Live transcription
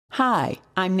Hi,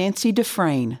 I'm Nancy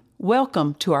Dufresne.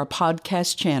 Welcome to our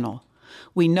podcast channel.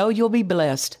 We know you'll be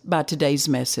blessed by today's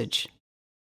message.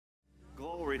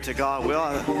 Glory to God.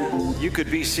 Well, you could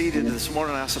be seated this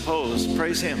morning, I suppose.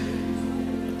 Praise Him.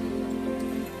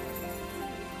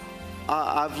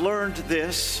 I've learned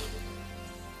this.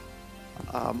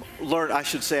 I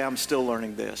should say I'm still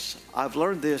learning this. I've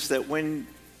learned this, that when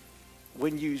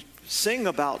you sing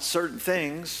about certain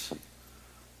things,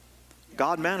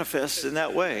 God manifests in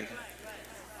that way.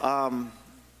 And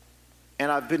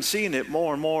I've been seeing it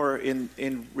more and more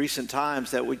in recent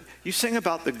times that you sing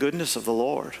about the goodness of the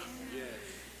Lord,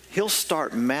 He'll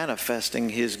start manifesting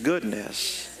His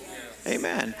goodness.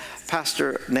 Amen.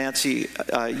 Pastor Nancy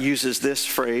uses this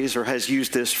phrase, or has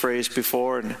used this phrase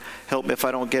before, and help me if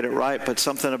I don't get it right, but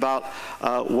something about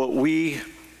what we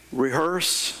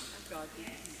rehearse.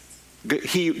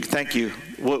 Thank you.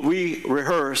 What we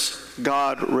rehearse,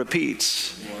 God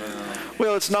repeats. Wow.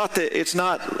 Well, it's not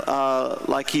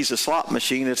like He's a slot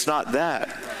machine. It's not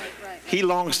that. He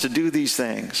longs to do these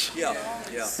things. Yeah.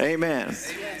 Amen.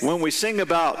 When we sing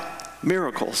about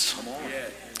miracles,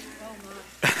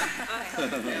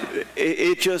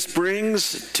 it just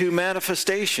brings to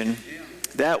manifestation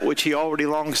that which He already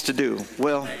longs to do.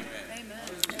 Well,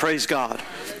 praise God.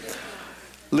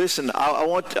 Listen, I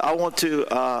want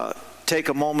to take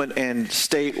a moment and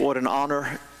state what an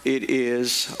honor it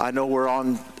is. I know we're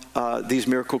on these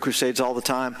miracle crusades all the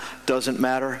time. Doesn't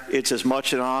matter. It's as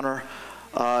much an honor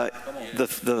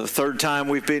the third time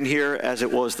we've been here as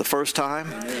it was the first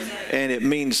time, and it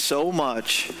means so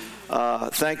much.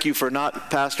 Thank you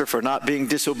Pastor, for not being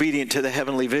disobedient to the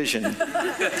heavenly vision,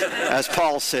 as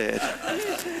Paul said.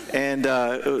 And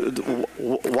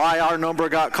why our number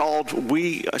got called,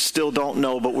 we still don't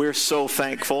know, but we're so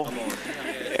thankful.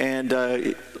 And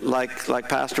like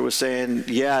Pastor was saying,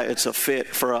 yeah, it's a fit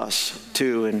for us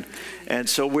too. And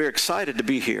so we're excited to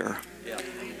be here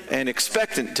and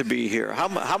expectant to be here.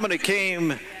 How many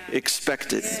came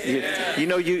expected?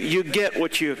 You get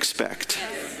what you expect.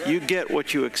 You get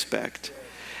what you expect.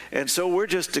 And so we're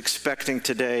just expecting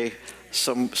today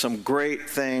some great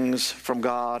things from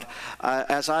God.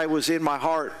 As I was in my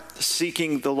heart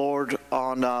seeking the Lord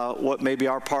on what maybe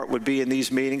our part would be in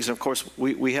these meetings, and of course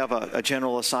we have a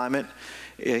general assignment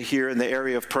here in the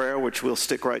area of prayer, which we'll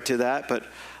stick right to that, but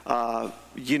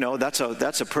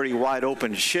that's a pretty wide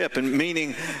open ship, and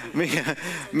meaning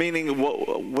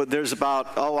what there's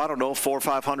about 400 or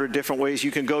 500 different ways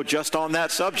you can go just on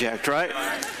that subject, right?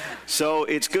 So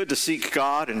it's good to seek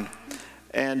God,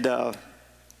 and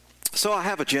so I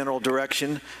have a general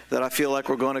direction that I feel like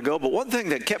we're going to go. But one thing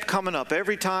that kept coming up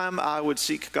every time I would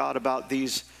seek God about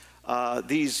these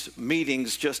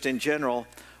meetings, just in general,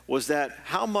 was that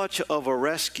how much of a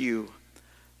rescue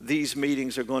these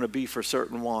meetings are going to be for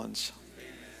certain ones.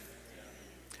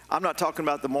 I'm not talking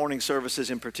about the morning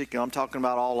services in particular. I'm talking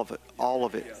about all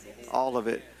of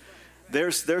it.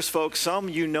 There's folks, some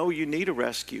you need a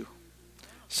rescue.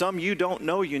 Some you don't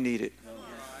know you need it.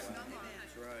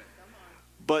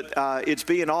 But it's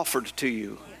being offered to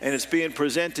you, and it's being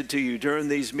presented to you during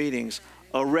these meetings,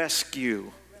 a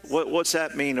rescue. What's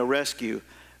that mean, a rescue?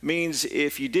 Means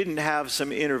if you didn't have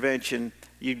some intervention,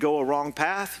 you'd go a wrong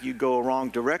path, you'd go a wrong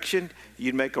direction,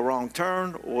 you'd make a wrong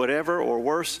turn, whatever, or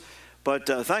worse. But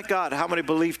thank God, how many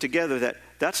believe together that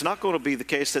that's not going to be the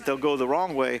case, that they'll go the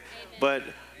wrong way, but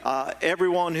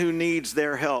everyone who needs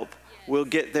their help will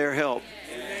get their help.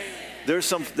 There's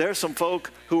some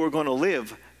folk who are going to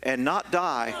live and not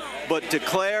die, but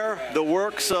declare the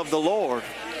works of the Lord.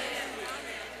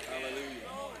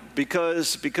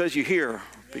 Because you're here.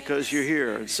 Because you're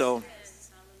here. And so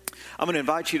I'm going to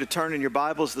invite you to turn in your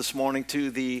Bibles this morning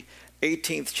to the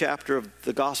 18th chapter of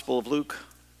the Gospel of Luke.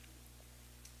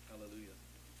 Hallelujah.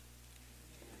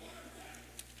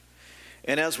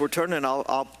 And as we're turning,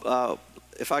 I'll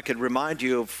if I could remind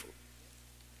you of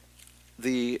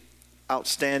the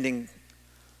outstanding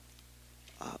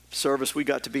service we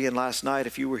got to be in last night,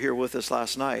 if you were here with us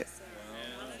last night.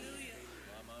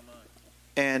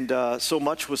 And so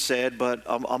much was said, but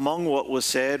among what was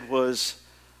said was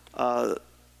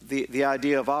the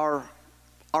idea of our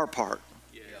part,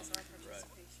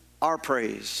 our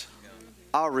praise,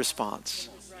 our response.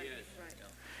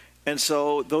 And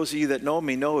so those of you that know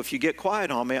me know if you get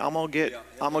quiet on me, I'm gonna get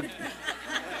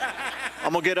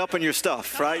up in your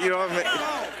stuff, right? You know what I mean?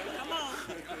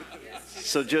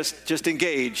 So just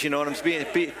engage. You know what I'm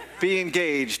saying? Be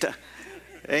engaged.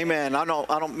 Amen. I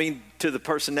don't mean to the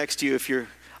person next to you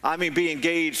I mean be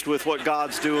engaged with what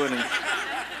God's doing. And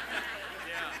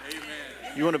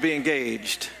you want to be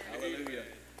engaged.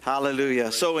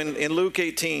 Hallelujah. So in Luke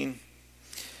 18,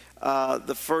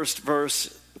 the first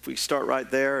verse if we start right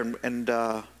there, and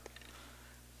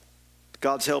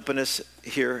God's helping us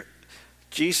here.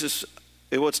 Jesus,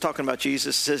 what's talking about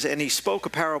Jesus, says, and he spoke a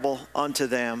parable unto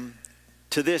them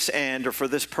to this end, or for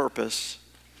this purpose,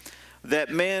 that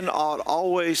men ought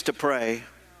always to pray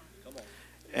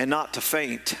and not to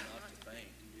faint.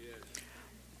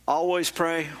 Always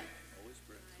pray,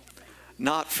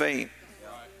 not faint.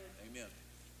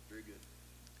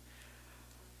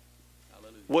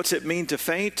 What's it mean to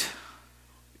faint?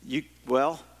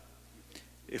 Well,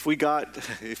 if we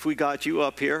got you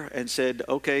up here and said,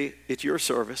 okay, it's your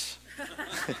service.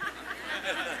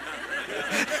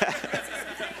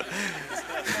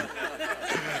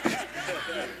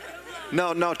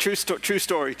 No, true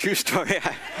story.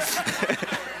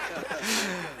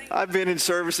 I've been in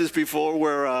services before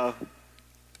where,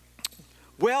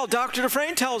 well, Dr.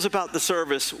 Dufresne tells about the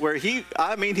service where he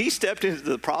stepped into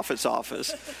the prophet's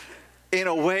office in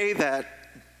a way that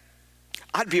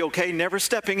I'd be okay never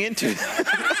stepping into.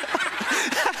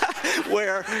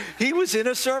 Where he was in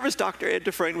a service, Dr. Ed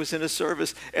Dufresne was in a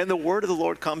service, and the word of the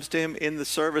Lord comes to him in the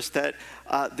service that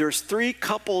there's 3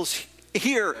 couples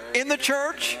here in the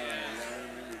church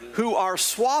who are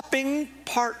swapping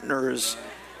partners.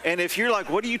 And if you're like,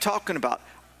 what are you talking about?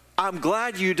 I'm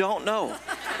glad you don't know.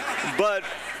 But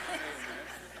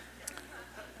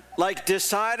like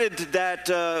decided that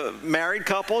married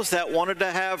couples that wanted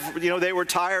to have, they were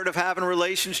tired of having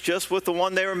relations just with the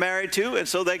one they were married to, and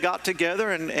so they got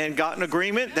together and got an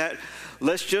agreement that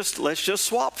let's just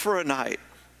swap for a night.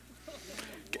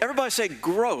 Everybody say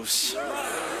gross.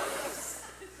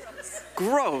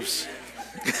 Gross.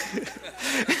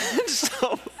 And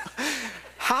so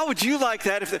how would you like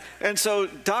that? And so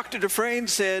Dr. Dufresne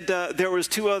said there was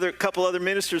couple other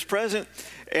ministers present,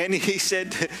 and he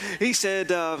said, he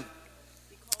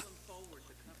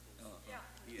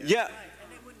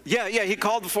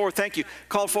called them forward. Thank you.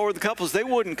 Called forward the couples. They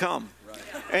wouldn't come,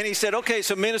 and he said, okay,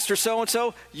 so minister so and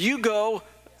so, you go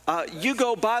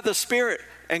by the Spirit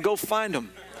and go find them.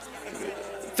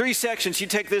 3 sections. You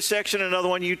take this section, another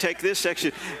one, you take this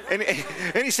section. And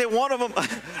he said one of them,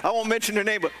 I won't mention their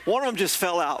name, but one of them just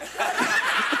fell out.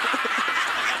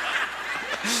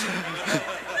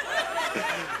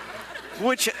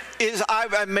 Which is,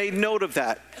 I made note of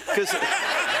that, because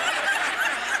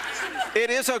it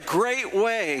is a great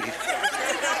way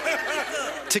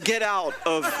to get out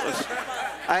of.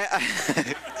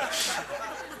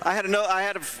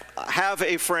 I have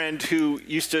a friend who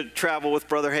used to travel with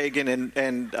Brother Hagin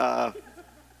and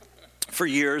for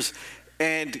years,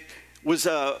 and was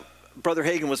Brother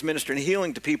Hagin was ministering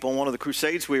healing to people in one of the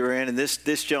crusades we were in, and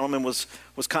this gentleman was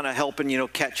kind of helping,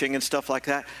 catching and stuff like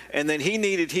that, and then he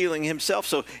needed healing himself,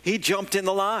 so he jumped in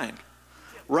the line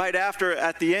right after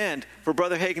at the end for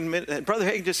Brother Hagin, and Brother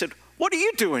Hagin just said, "What are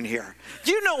you doing here?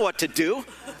 You know what to do."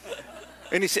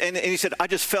 And he said, I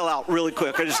just fell out really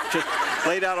quick. I just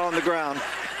laid out on the ground.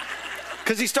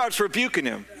 Because he starts rebuking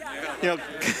him.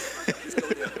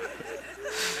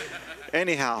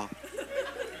 Anyhow,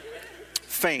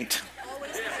 faint.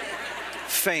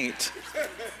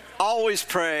 Always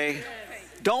pray.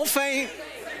 Don't faint.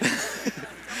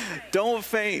 Don't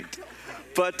faint.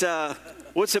 But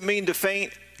what's it mean to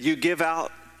faint? You give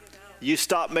out. You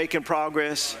stop making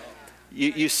progress.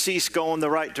 You cease going the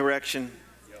right direction.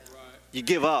 You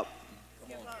give up.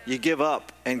 You give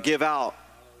up and give out.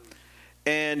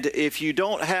 And if you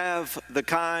don't have the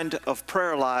kind of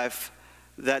prayer life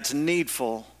that's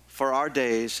needful for our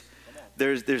days,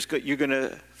 you're going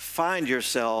to find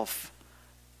yourself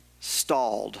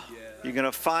stalled. You're going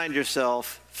to find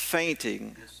yourself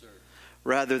fainting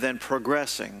rather than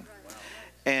progressing.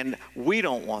 And we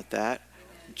don't want that.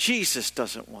 Jesus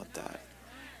doesn't want that.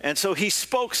 And so he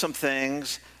spoke some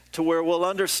things to where we'll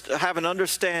have an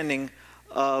understanding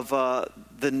of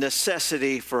the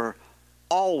necessity for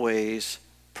always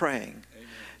praying.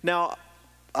 Amen.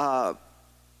 Now,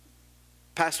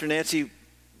 Pastor Nancy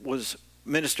was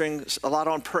ministering a lot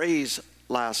on praise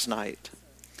last night.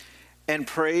 And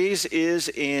praise is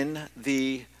in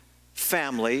the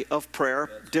family of prayer.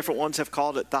 Different ones have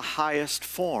called it the highest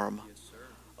form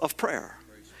of prayer.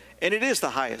 And it is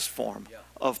the highest form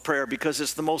of prayer because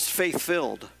it's the most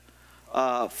faith-filled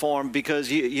form,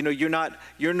 because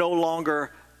you're no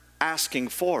longer asking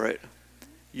for it.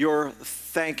 You're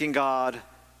thanking God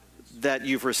that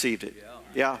you've received it.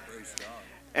 Yeah.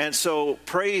 And so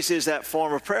praise is that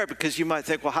form of prayer, because you might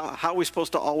think, well, how are we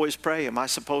supposed to always pray? Am I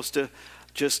supposed to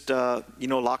just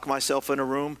lock myself in a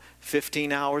room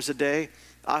 15 hours a day?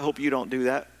 I hope you don't do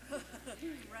that.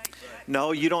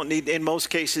 No, you don't need. In most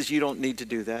cases, you don't need to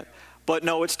do that. But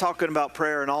no, it's talking about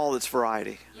prayer in all its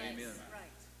variety.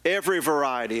 Every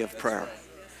variety of prayer.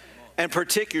 And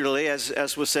particularly,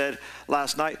 as was said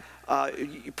last night,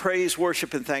 praise,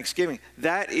 worship, and thanksgiving.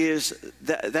 That is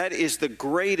the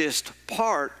greatest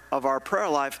part of our prayer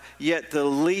life, yet the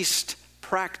least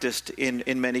practiced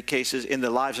in many cases in the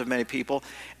lives of many people,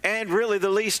 and really the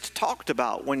least talked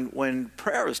about when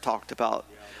prayer is talked about.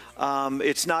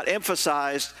 It's not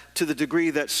emphasized to the degree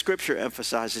that Scripture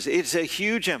emphasizes. It's a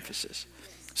huge emphasis.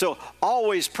 So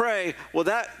always pray. Well,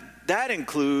 that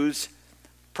includes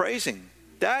praising.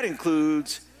 That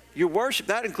includes your worship.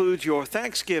 That includes your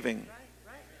thanksgiving.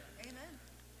 Right.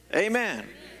 Amen. Amen.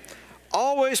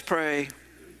 Always pray,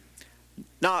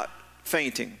 not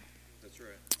fainting. That's right.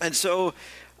 And so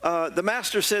the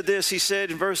master said this. He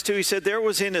said in verse 2, he said, there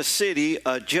was in a city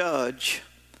a judge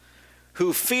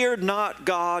who feared not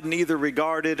God, neither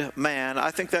regarded man. I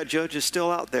think that judge is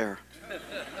still out there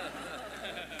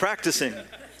practicing.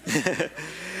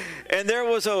 And there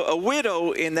was a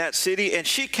widow in that city, and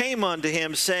she came unto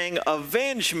him, saying,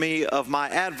 avenge me of my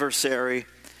adversary.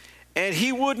 And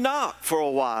he would not for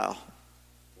a while.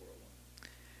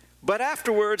 But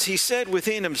afterwards he said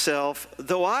within himself,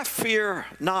 though I fear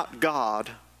not God,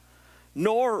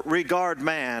 nor regard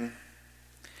man,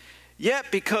 yet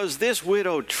because this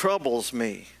widow troubles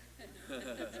me.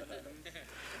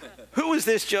 Who is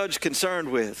this judge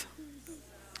concerned with?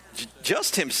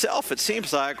 Just himself, it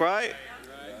seems like, right?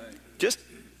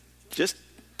 Just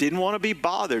didn't want to be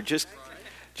bothered. Just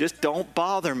don't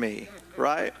bother me,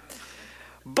 right?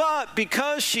 But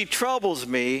because she troubles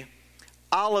me,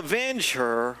 I'll avenge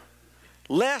her,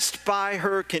 lest by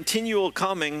her continual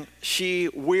coming she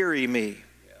weary me.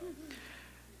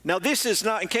 Now this is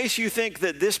not, in case you think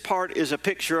that this part is a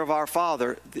picture of our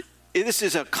Father, this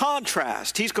is a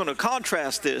contrast. He's going to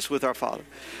contrast this with our Father.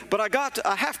 But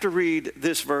I have to read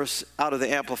this verse out of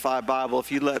the Amplified Bible,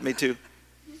 if you let me to.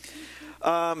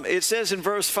 It says in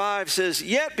verse 5, says,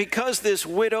 yet because this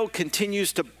widow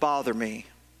continues to bother me,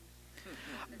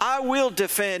 I will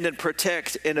defend and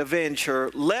protect and avenge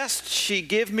her, lest she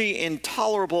give me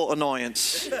intolerable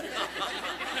annoyance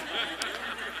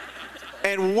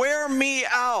and wear me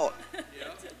out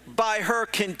by her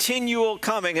continual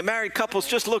coming. And married couples,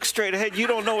 just look straight ahead. You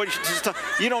don't know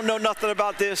you don't know nothing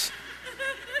about this.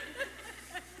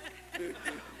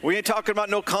 We ain't talking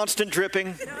about no constant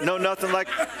dripping, no nothing like.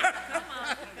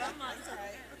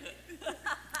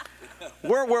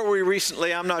 Where were we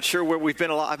recently? I'm not sure where we've been.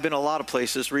 I've been a lot of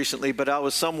places recently, but I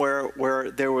was somewhere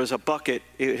where there was a bucket.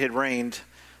 It had rained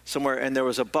somewhere, and there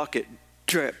was a bucket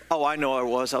drip. Oh, I know it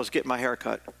was. I was getting my hair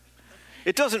cut.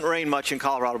 It doesn't rain much in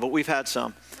Colorado, but we've had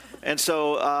some. And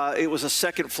so it was a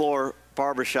second floor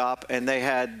barbershop, and they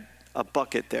had a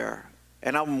bucket there.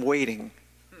 And I'm waiting.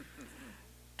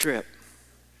 Drip,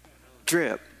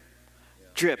 drip,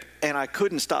 drip. And I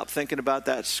couldn't stop thinking about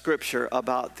that scripture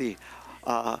about the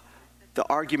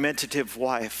argumentative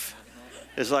wife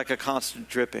is like a constant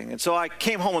dripping. And so I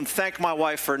came home and thanked my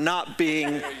wife for not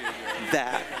being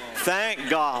that. Thank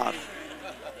God.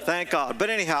 Thank God. But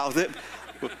anyhow,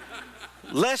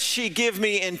 lest she give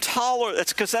me intolerable,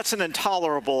 that's because that's an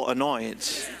intolerable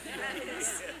annoyance.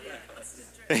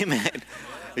 Amen.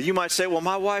 You might say, well,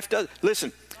 my wife does.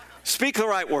 Listen, speak the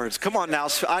right words. Come on now.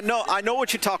 I know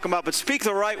what you're talking about, but speak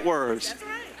the right words. That's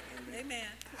right. Amen.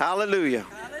 Hallelujah.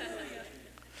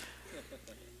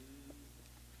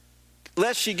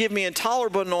 Lest she give me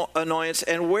intolerable annoyance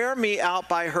and wear me out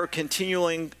by her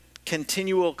continual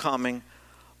coming,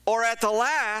 or at the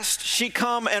last she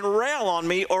come and rail on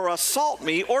me or assault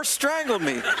me or strangle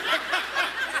me.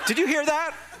 Did you hear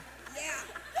that?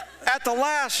 Yeah. At the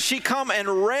last she come and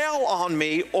rail on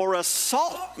me or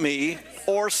assault me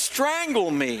or strangle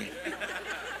me.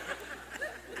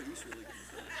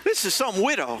 This is some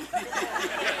widow.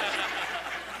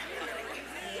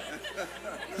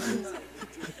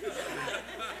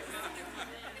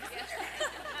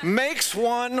 Makes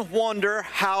one wonder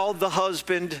how the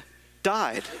husband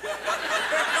died.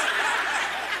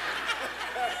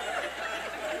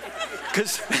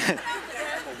 Because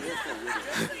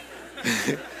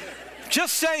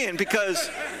just saying, because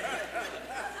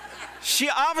she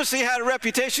obviously had a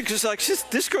reputation, because like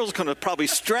this girl's going to probably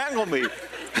strangle me.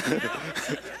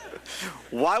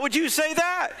 Why would you say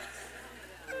that?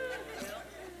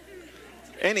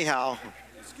 Anyhow,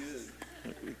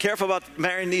 careful about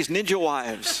marrying these ninja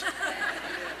wives.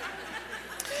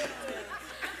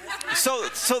 So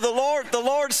the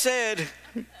Lord said,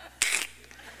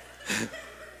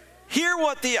 hear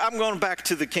what I'm going back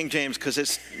to the King James because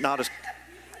it's not as,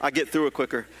 I get through it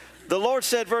quicker. The Lord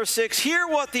said, verse 6, hear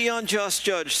what the unjust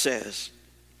judge says.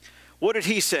 What did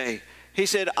he say? He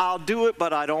said, I'll do it,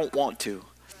 but I don't want to.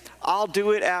 I'll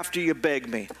do it after you beg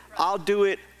me. I'll do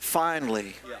it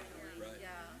finally. Yeah,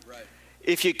 right.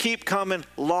 if you keep coming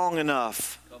long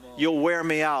enough, you'll wear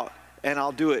me out and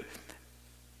I'll do it.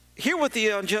 Hear what the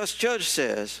unjust judge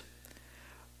says.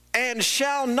 And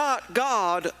shall not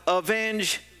God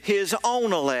avenge his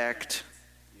own elect,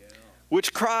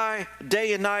 which cry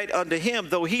day and night unto him,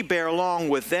 though he bear long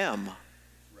with them?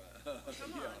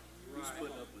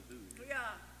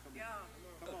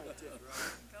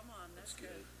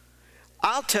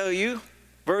 I'll tell you,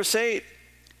 verse 8,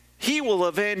 he will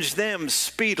avenge them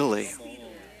speedily.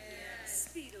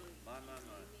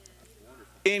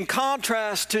 In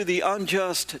contrast to the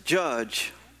unjust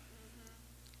judge,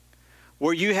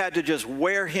 where you had to just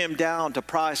wear him down to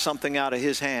pry something out of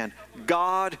his hand,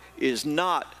 God is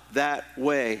not that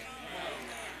way.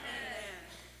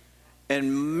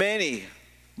 And many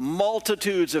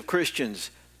multitudes of Christians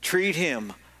treat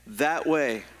him that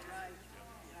way.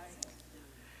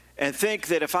 And think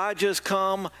that if I just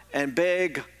come and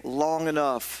beg long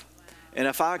enough, and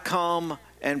if I come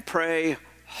and pray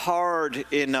hard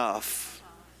enough,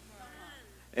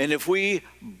 and if we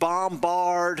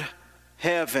bombard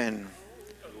heaven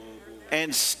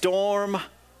and storm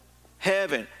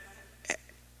heaven,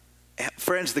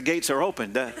 friends, the gates are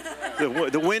open.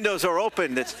 The windows are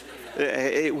open.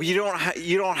 You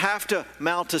don't have to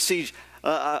mount a siege.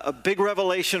 A big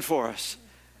revelation for us.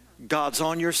 God's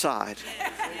on your side.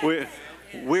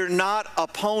 We're not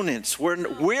opponents.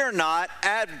 We're not.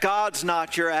 God's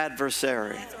not your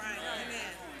adversary.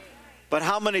 But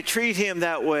how many treat him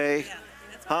that way?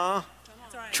 Huh?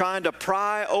 Trying to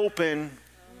pry open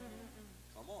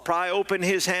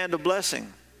his hand of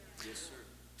blessing.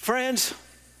 Friends,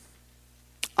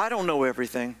 I don't know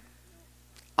everything.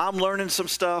 I'm learning some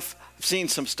stuff. I've seen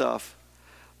some stuff.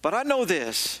 But I know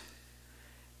this.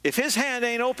 If his hand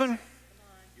ain't open,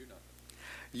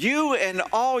 you and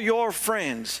all your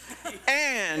friends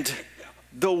and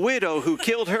the widow who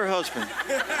killed her husband,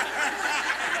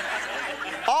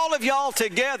 all of y'all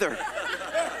together,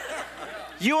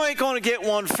 you ain't going to get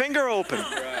one finger open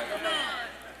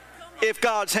if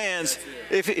God's hands,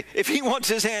 if he wants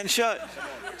his hand shut.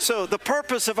 So the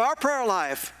purpose of our prayer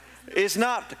life is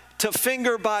not to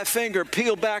finger by finger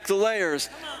peel back the layers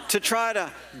to try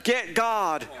to get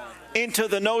God into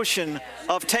the notion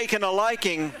of taking a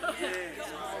liking.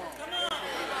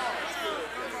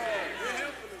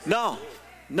 No.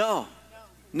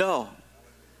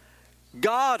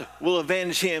 God will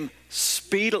avenge him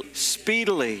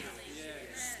speedily.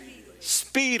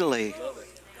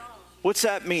 What's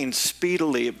that mean,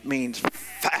 speedily? It means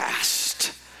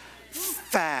fast.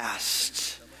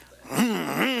 Fast.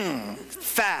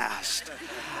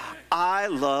 I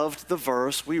loved the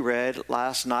verse we read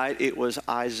last night. It was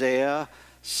Isaiah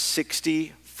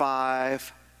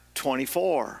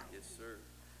 65:24. Yes, sir.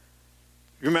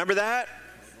 You remember that?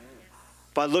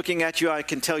 By looking at you, I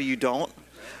can tell you don't.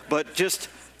 But just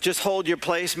hold your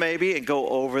place maybe and go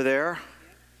over there.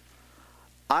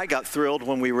 I got thrilled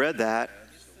when we read that.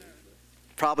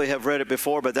 Probably have read it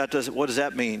before, but what does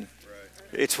that mean?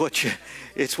 It's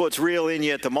what's real in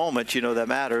you at the moment, that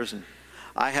matters. And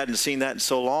I hadn't seen that in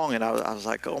so long, and I was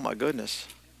like, oh my goodness.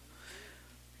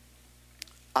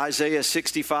 Isaiah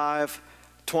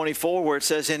 65:24, where it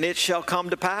says, and it shall come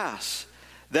to pass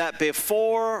that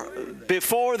before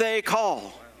they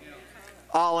call,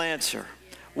 I'll answer.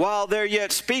 While they're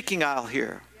yet speaking, I'll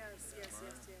hear.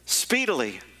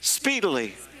 Speedily.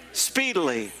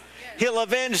 He'll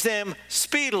avenge them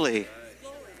speedily.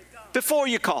 Before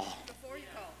you call.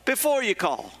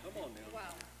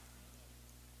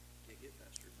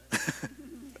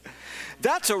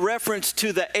 That's a reference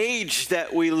to the age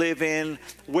that we live in,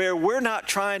 where we're not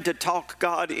trying to talk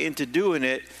God into doing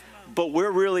it, but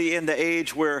we're really in the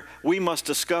age where we must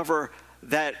discover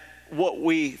that what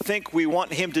we think we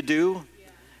want him to do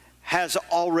has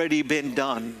already been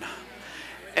done.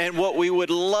 And what we would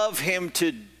love him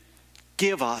to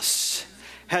give us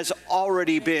has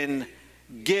already been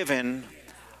given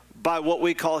by what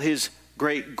we call his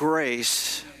great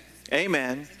grace.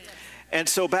 Amen. And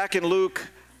so back in Luke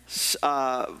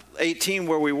 18,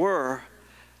 where we were,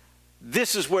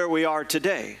 this is where we are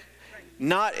today.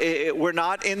 We're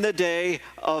not in the day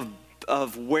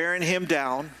of wearing him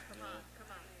down.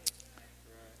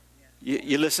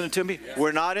 You listening to me?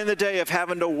 We're not in the day of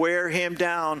having to wear him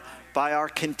down by our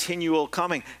continual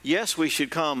coming. Yes, we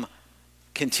should come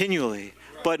continually,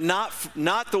 but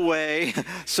not the way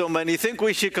so many think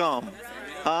we should come.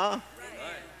 Huh?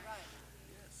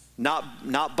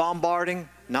 Not bombarding,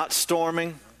 not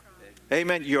storming.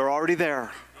 Amen. You're already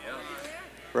there.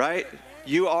 Right?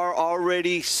 You are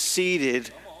already seated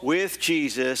with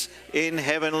Jesus in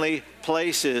heavenly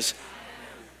places.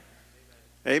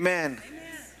 Amen.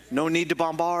 No need to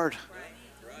bombard.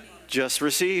 Just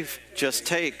receive. Just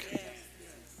take.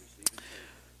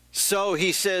 So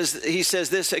he says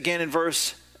this again in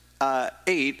verse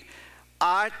 8.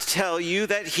 I tell you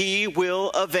that he will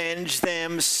avenge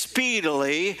them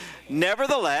speedily.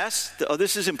 Nevertheless,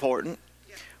 this is important,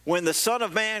 when the Son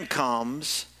of Man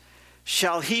comes,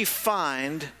 shall he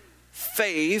find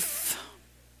faith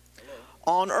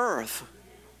on earth?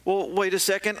 Well, wait a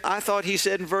second. I thought he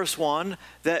said in verse 1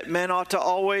 that men ought to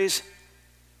always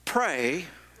pray.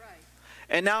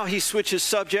 And now he switches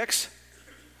subjects.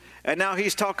 And now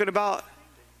he's talking about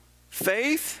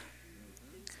faith.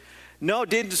 No,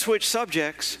 didn't switch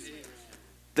subjects.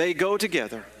 They go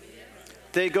together.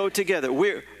 They go together.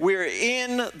 We're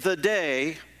in the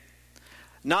day,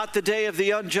 not the day of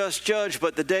the unjust judge,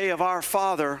 but the day of our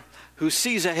Father who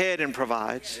sees ahead and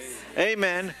provides.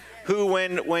 Amen. Who,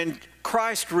 when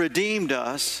Christ redeemed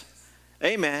us,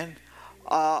 amen,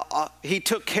 he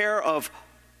took care of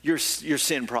your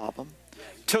sin problem,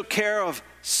 took care of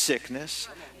sickness,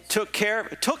 took our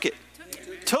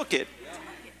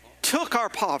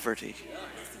poverty.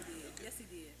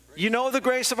 You know the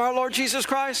grace of our Lord Jesus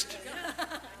Christ?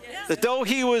 That though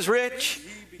he was rich,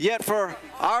 yet for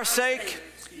our sake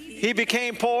he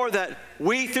became poor, that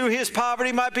we through his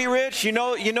poverty might be rich. You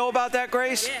know about that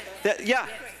grace? That, yeah.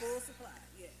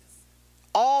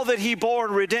 All that he bore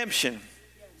in redemption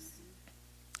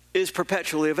is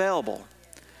perpetually available.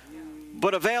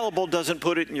 But available doesn't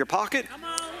put it in your pocket.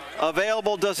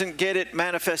 Available doesn't get it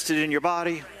manifested in your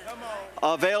body.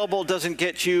 Available doesn't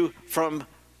get you from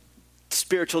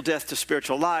spiritual death to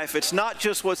spiritual life. It's not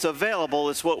just what's available,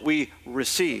 it's what we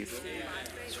receive.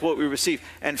 It's what we receive.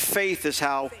 And faith is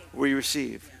how we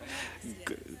receive.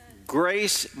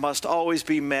 Grace must always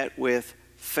be met with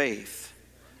faith.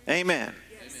 Amen.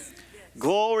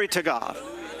 Glory to God.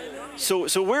 So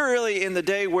we're really in the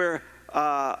day where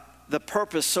the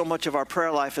purpose so much of our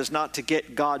prayer life is not to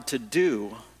get God to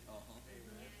do,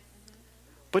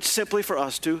 but simply for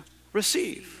us to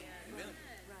receive.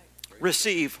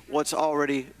 Receive what's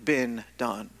already been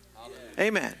done.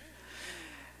 Amen.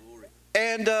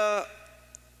 And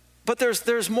but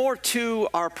there's more to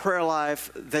our prayer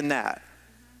life than that.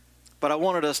 But I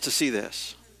wanted us to see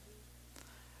this.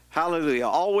 Hallelujah.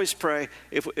 Always pray.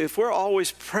 If we're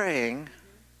always praying,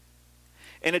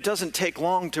 and it doesn't take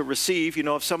long to receive, you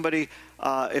know, if somebody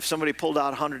pulled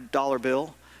out a $100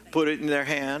 bill, put it in their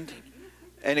hand,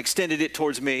 and extended it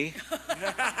towards me,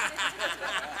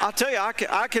 I'll tell you,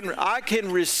 I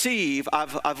can receive.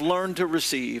 I've learned to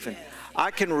receive, and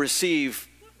I can receive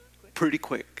pretty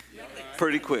quick.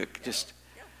 Just,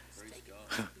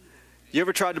 you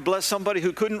ever tried to bless somebody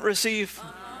who couldn't receive?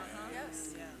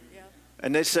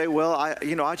 And they say, well, I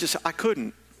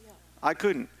couldn't.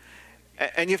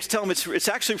 And you have to tell them it's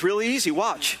actually really easy.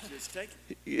 Watch.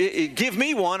 Give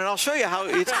me one, and I'll show you how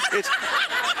it's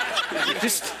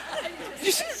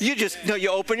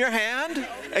you open your hand,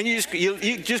 and you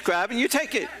just grab it and you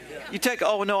take it. You take.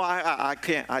 Oh no, I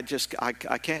can't. I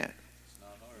can't.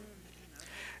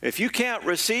 If you can't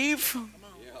receive,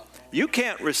 you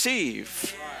can't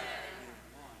receive,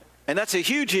 and that's a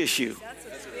huge issue.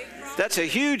 That's a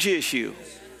huge issue.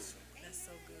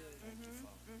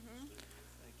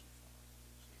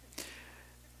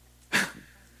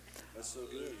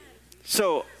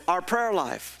 So our prayer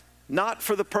life, not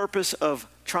for the purpose of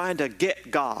trying to get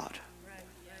God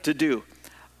to do.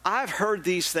 I've heard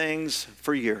these things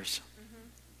for years.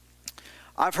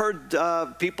 I've heard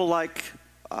people like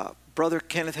Brother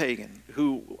Kenneth Hagin,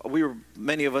 who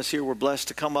many of us here were blessed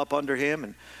to come up under him,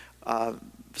 and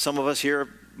some of us here,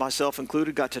 myself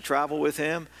included, got to travel with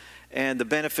him. And the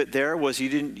benefit there was you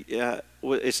didn't.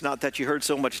 It's not that you heard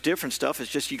so much different stuff. It's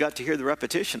just you got to hear the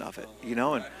repetition of it, you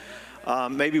know.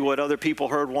 And maybe what other people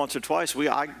heard once or twice,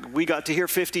 we got to hear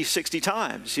 50, 60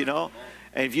 times, you know.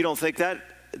 And if you don't think that,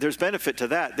 there's benefit to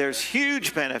that. There's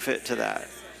huge benefit to that.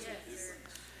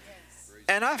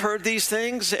 And I've heard these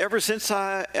things ever since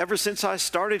I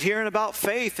started hearing about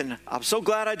faith, and I'm so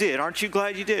glad I did. Aren't you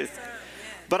glad you did?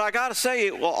 But I got to say,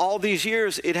 all these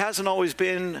years, it hasn't always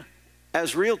been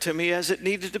as real to me as it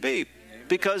needed to be.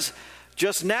 Because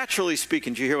just naturally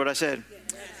speaking, do you hear what I said?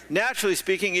 Naturally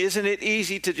speaking, isn't it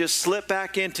easy to just slip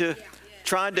back into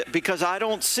trying to, because I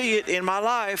don't see it in my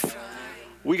life,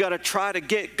 we got to try to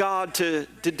get God to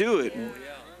do it.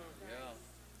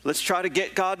 Let's try to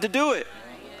get God to do it.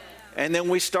 And then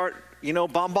we start,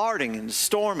 bombarding and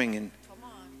storming.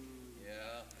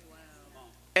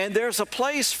 And there's a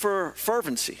place for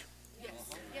fervency.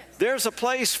 There's a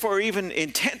place for even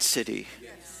intensity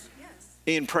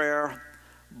in prayer,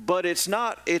 but it's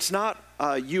not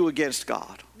you against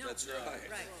God. That's right.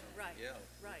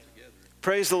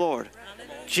 Praise the Lord.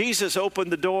 Jesus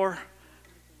opened the door.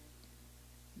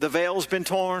 The veil's been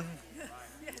torn.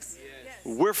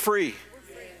 We're free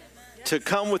to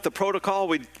come with the protocol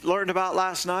we learned about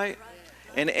last night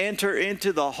and enter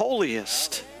into the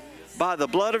holiest by the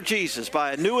blood of Jesus,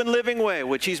 by a new and living way,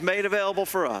 which he's made available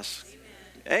for us.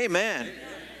 Amen.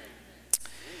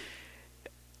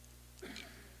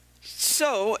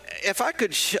 So,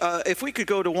 if we could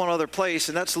go to one other place,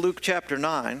 and that's Luke chapter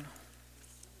 9.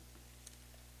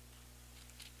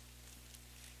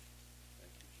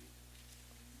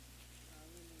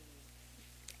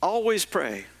 Always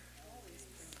pray,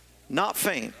 not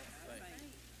faint.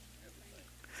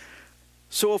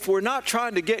 So if we're not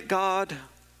trying to get God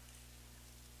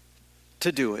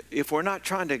to do it, if we're not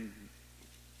trying to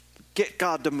get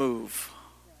God to move,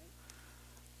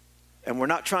 and we're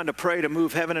not trying to pray to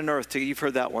move heaven and earth, you've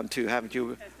heard that one too, haven't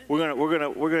you? We're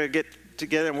gonna get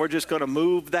together and we're just gonna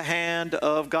move the hand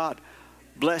of God.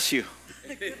 Bless you.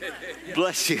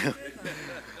 Bless you.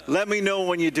 Let me know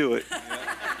when you do it.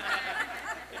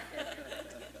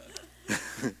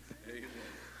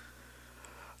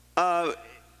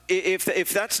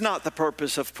 If that's not the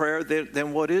purpose of prayer,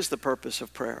 then what is the purpose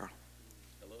of prayer?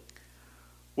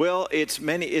 Well, there's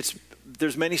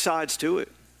many sides to it.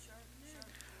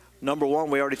 Number one,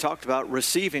 we already talked about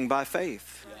receiving by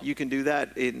faith. You can do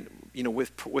that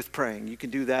with praying. You can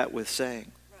do that with saying.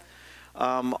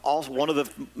 Also, one of the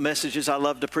messages I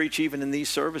love to preach, even in these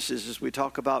services, is we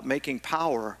talk about making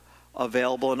power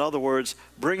available. In other words,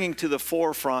 bringing to the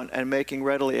forefront and making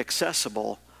readily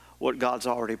accessible what God's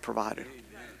already provided,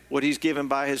 what he's given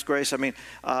by his grace. I mean,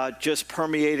 just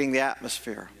permeating the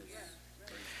atmosphere.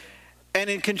 And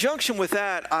in conjunction with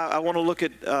that, I want to look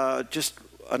at just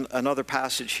another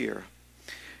passage here.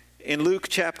 In Luke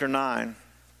chapter 9,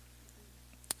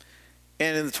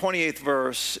 and in the 28th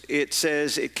verse, it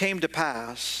says, "It came to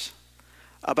pass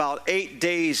about 8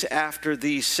 days after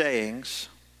these sayings,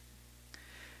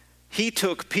 he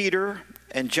took Peter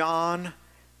and John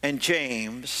and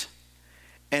James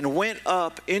and went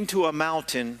up into a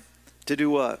mountain to do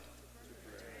what?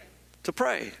 To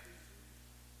pray."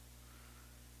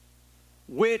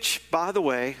 Which, by the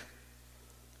way,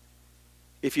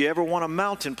 if you ever want a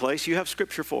mountain place, you have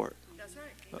scripture for it. That's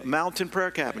right. A mountain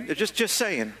prayer cabin. Just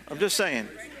saying. I'm just saying.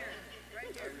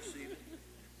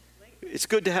 It's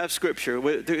good to have scripture.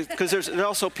 Because there's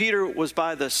also, Peter was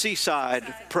by the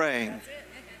seaside praying.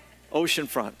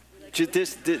 Oceanfront.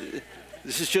 This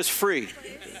is just free.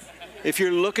 If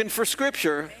you're looking for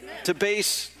scripture to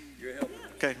base,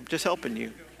 okay, I'm just helping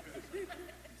you.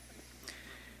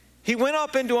 He went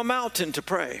up into a mountain to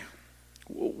pray.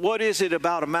 What is it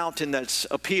about a mountain that's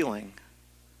appealing?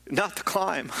 Not the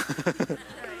climb.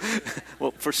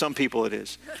 Well, for some people it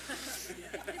is.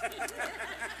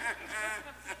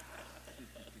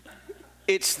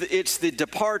 It's the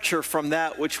departure from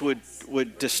that which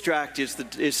would distract you.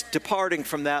 It's departing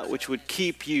from that which would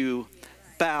keep you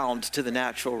bound to the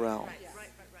natural realm.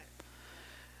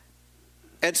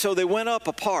 And so they went up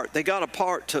apart. They got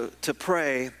apart to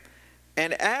pray.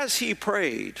 And as he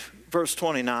prayed, verse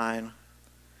 29,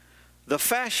 the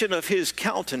fashion of his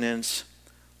countenance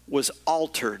was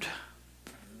altered,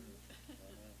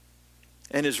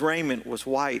 and his raiment was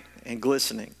white and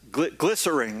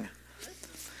glistering.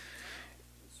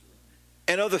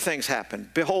 And other things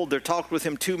happened. Behold, there talked with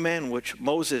him 2 men, which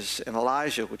Moses and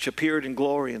Elijah, which appeared in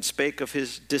glory and spake of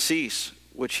his decease,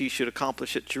 which he should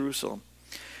accomplish at Jerusalem.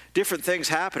 Different things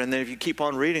happen, and then if you keep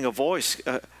on reading, a voice,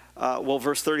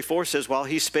 verse 34 says, while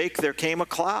he spake, there came a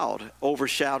cloud,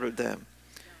 overshadowed them.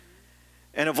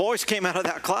 And a voice came out of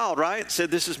that cloud, right?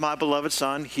 Said, this is my beloved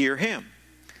son, hear him.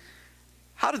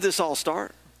 How did this all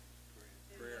start?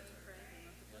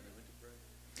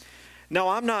 No,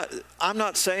 I'm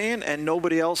not saying, and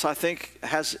nobody else, I think,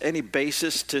 has any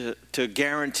basis to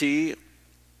guarantee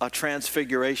a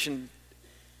transfiguration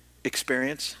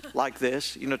experience like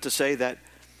this. You know, to say that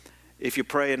if you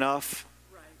pray enough,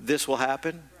 this will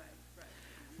happen.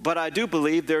 But I do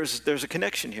believe there's a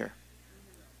connection here.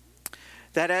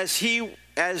 That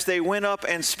as they went up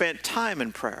and spent time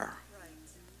in prayer,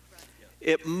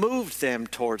 it moved them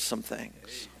towards some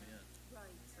things.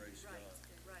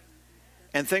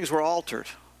 And things were altered.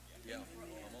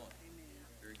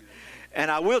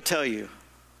 And I will tell you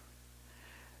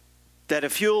that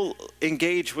if you'll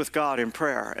engage with God in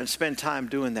prayer and spend time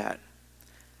doing that,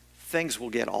 things will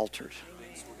get altered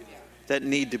that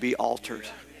need to be altered.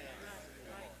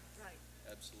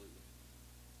 Absolutely.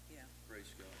 Praise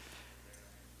God.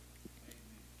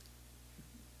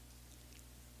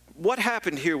 What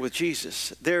happened here with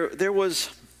Jesus? There was,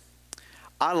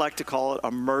 I like to call it,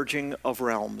 a merging of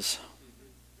realms.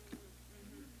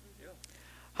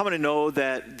 How many know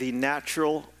that the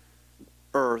natural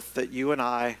earth that you and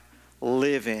I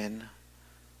live in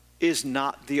is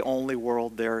not the only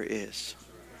world there is?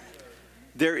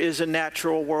 There is a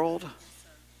natural world.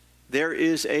 There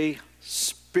is a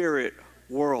spirit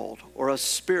world, or a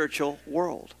spiritual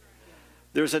world.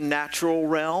 There's a natural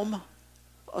realm,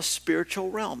 a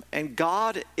spiritual realm. And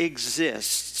God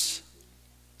exists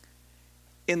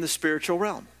in the spiritual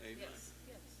realm.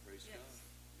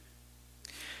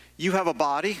 You have a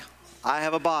body. I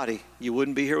have a body. You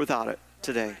wouldn't be here without it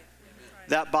today.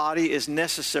 That body is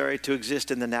necessary to exist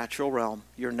in the natural realm,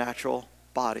 your natural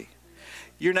body.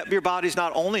 Your body's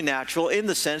not only natural in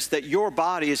the sense that your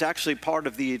body is actually part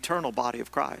of the eternal body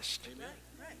of Christ.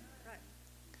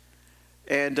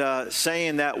 And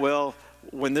saying that, well,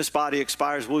 when this body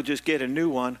expires, we'll just get a new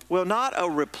one. Well, not a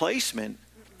replacement,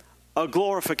 a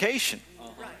glorification.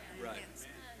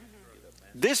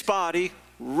 This body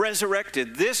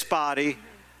resurrected. This body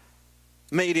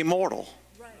made immortal.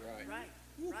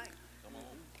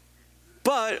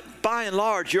 But by and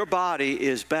large, your body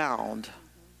is bound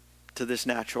to this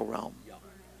natural realm,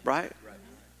 right?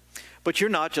 But you're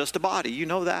not just a body. You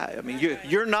know that. I mean,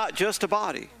 you're not just a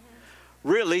body.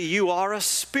 Really, you are a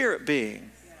spirit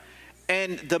being.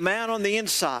 And the man on the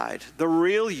inside, the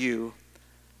real you,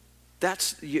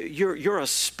 you're a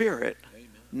spirit,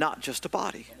 not just a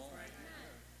body.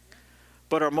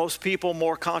 But are most people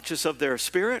more conscious of their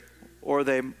spirit, or are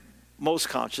they most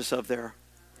conscious of their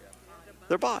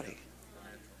body?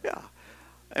 Yeah.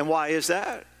 And why is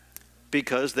that?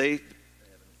 Because they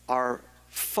are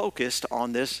focused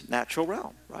on this natural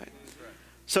realm, right?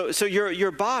 So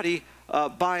your body,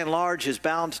 by and large, is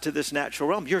bound to this natural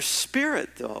realm. Your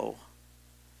spirit, though,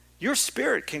 your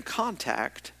spirit can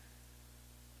contact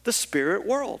the spirit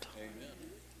world.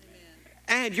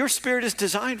 And your spirit is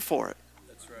designed for it.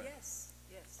 That's right. Yes.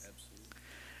 Absolutely.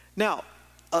 Now,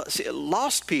 see,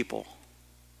 lost people,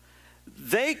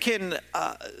 they can...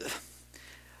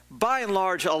 by and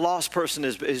large, a lost person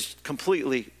is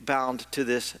completely bound to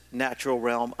this natural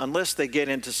realm unless they get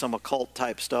into some occult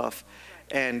type stuff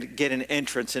and get an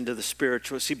entrance into the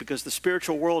spiritual. See, because the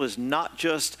spiritual world is not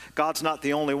just, God's not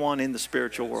the only one in the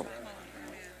spiritual world.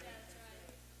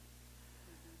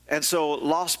 And so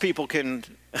lost people can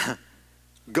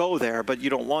go there, but you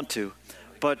don't want to.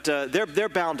 But they're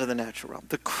bound to the natural realm.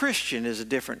 The Christian is a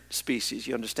different species,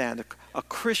 you understand? A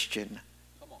Christian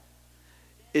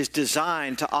is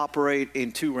designed to operate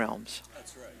in two realms.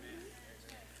 That's right.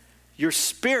 Your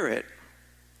spirit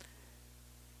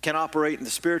can operate in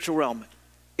the spiritual realm,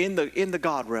 in the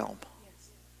God realm.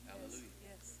 Hallelujah.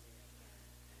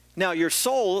 Now your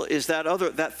soul is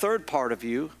that third part of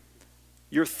you,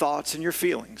 your thoughts and your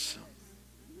feelings.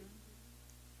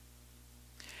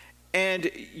 And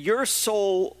your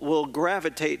soul will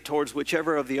gravitate towards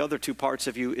whichever of the other two parts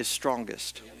of you is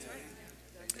strongest.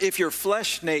 If your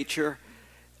flesh nature,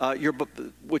 your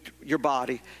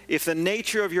body, if the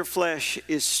nature of your flesh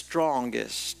is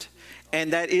strongest,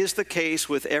 and that is the case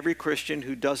with every Christian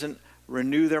who doesn't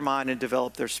renew their mind and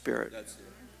develop their spirit. That's it.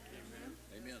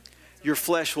 Amen. Your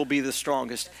flesh will be the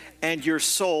strongest, and your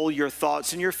soul, your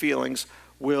thoughts and your feelings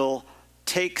will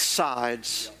take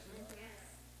sides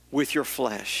with your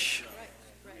flesh.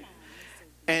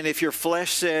 And if your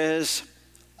flesh says,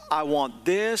 I want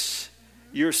this,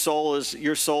 your thoughts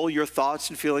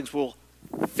and feelings will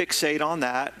fixate on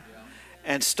that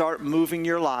and start moving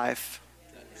your life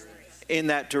in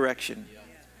that direction.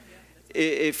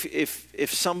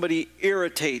 If somebody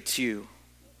irritates you,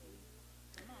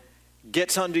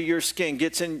 gets under your skin,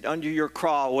 gets in under your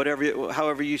craw,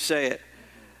 however you say it,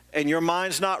 and your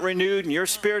mind's not renewed and your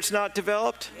spirit's not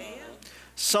developed,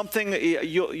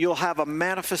 you'll have a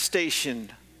manifestation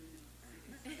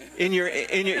in your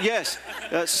yes,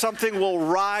 something will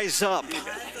rise up.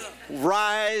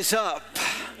 Rise up.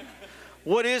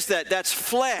 What is that? That's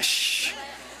flesh.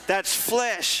 That's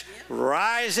flesh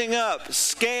rising up.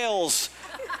 Scales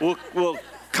will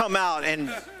come out,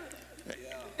 and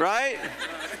right?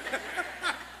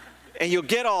 And you'll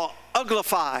get all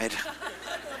uglified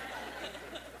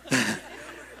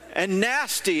and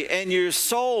nasty, and your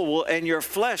soul and your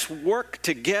flesh work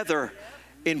together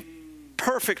in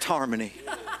perfect harmony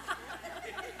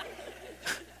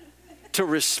to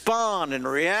respond and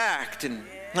react and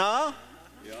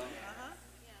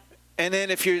and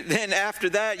then after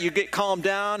that you get calmed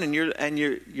down, and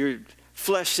your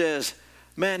flesh says,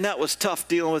 man, that was tough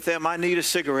dealing with them, I need a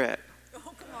cigarette. Come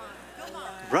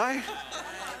on. Right?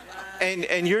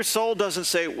 And your soul doesn't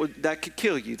say, well, that could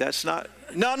kill you. That's not.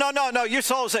 No. Your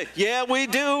soul will say, yeah, we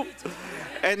do.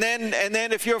 And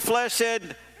then if your flesh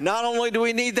said, not only do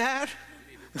we need that,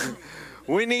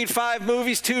 We need 5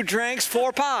 movies, 2 drinks,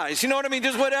 4 pies. You know what I mean?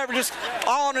 Just whatever, just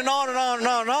on and on and on and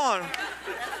on and on.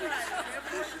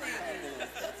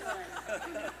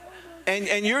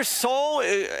 And your soul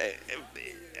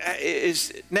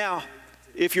is now,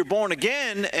 if you're born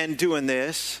again and doing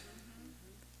this,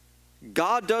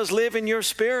 God does live in your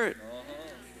spirit.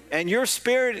 And your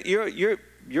spirit,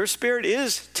 your spirit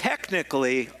is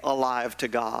technically alive to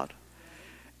God.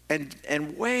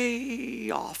 And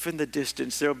way off in the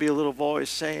distance, there'll be a little voice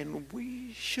saying,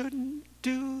 we shouldn't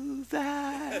do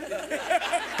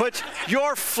that. But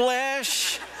your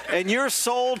flesh and your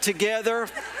soul together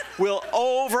will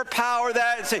overpower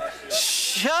that and say,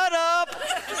 shut up.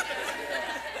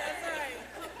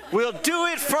 We'll do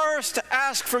it first,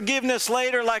 ask forgiveness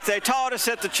later like they taught us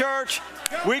at the church.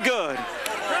 We good.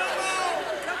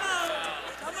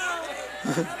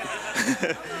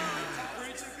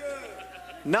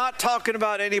 Not talking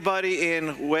about anybody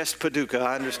in West Paducah,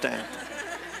 I understand.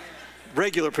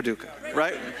 Regular Paducah,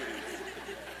 right?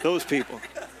 Those people.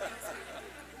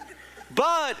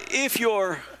 But if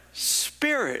your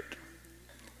spirit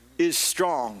is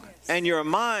strong and your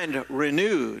mind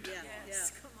renewed,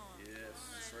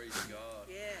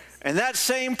 and that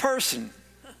same person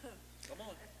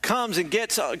comes and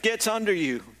gets under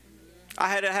you. I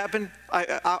had it happen.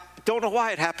 I don't know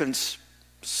why it happens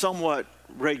somewhat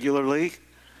regularly.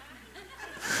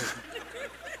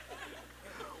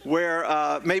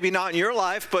 Where maybe not in your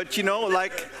life, but you know,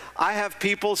 like I have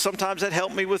people sometimes that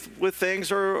help me with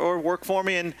things or work for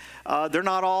me, and they're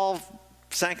not all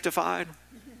sanctified.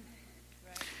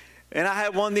 And I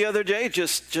had one the other day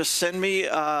just send me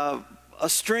a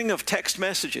string of text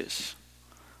messages.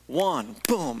 One,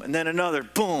 boom, and then another,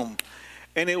 boom.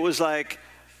 And it was like,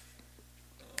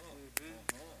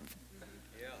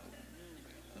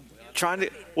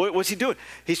 what's he doing?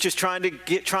 He's just trying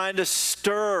to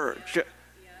stir.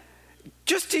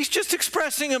 He's just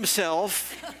expressing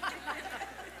himself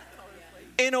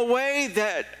in a way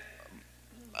that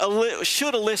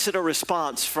should elicit a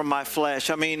response from my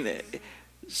flesh. I mean,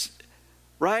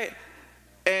 right?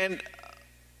 And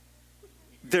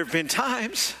there have been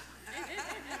times,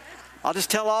 I'll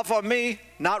just tell off on me,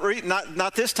 not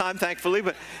this time, thankfully,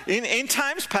 but in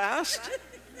times past,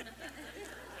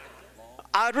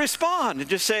 I'd respond and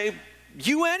just say,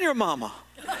 you and your mama.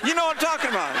 You know what I'm talking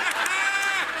about.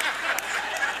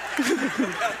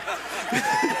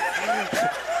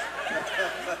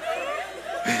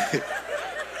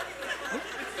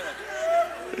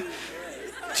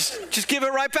 just give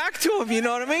it right back to him, you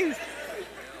know what I mean?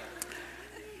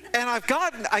 And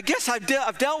I guess I've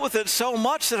dealt with it so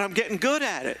much that I'm getting good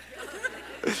at it.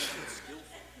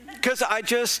 Because I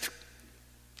just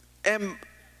am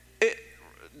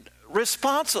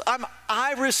responsible.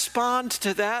 I respond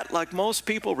to that like most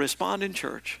people respond in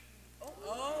church.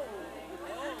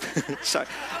 Sorry.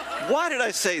 Why did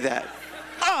I say that?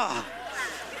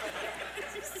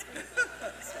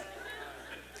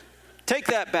 Take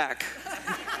that back.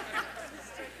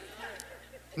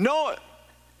 No,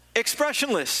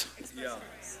 expressionless.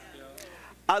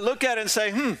 I look at it and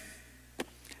say,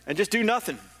 and just do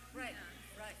nothing.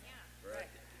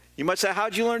 You might say,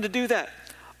 how'd you learn to do that?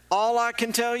 All I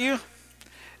can tell you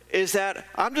is that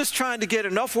I'm just trying to get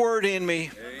enough word in me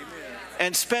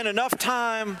and spend enough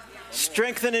time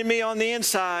strengthening me on the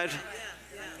inside.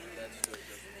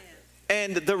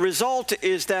 And the result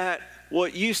is that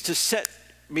what used to set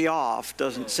me off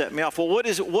doesn't set me off. Well, what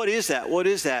is that? What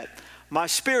is that? My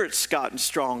spirit's gotten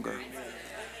stronger.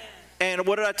 And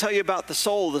what did I tell you about the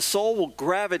soul? The soul will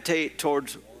gravitate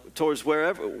towards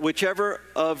whichever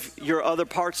of your other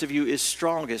parts of you is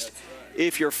strongest.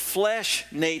 If your flesh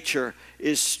nature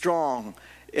is strong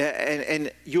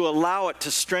and you allow it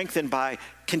to strengthen by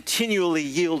continually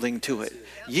yielding to it,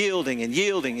 yielding and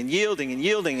yielding and yielding and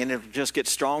yielding, and it just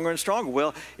gets stronger and stronger.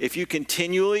 Well, if you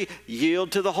continually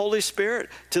yield to the Holy Spirit,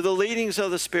 to the leadings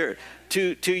of the Spirit,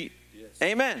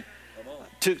 amen,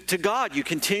 to God, you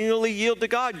continually yield to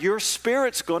God, your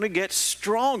spirit's going to get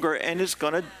stronger and it's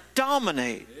going to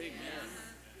dominate.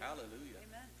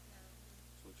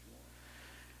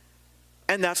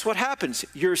 And that's what happens.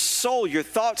 Your soul, your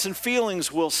thoughts and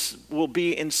feelings will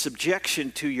be in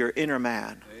subjection to your inner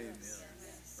man. Amen.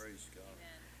 Praise God.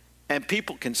 And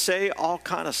people can say all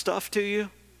kind of stuff to you,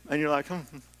 and you're like,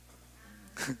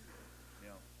 Yeah.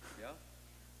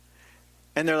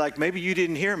 And they're like, maybe you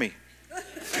didn't hear me.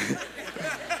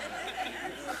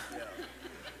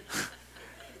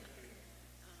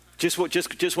 Just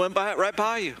went right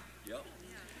by you.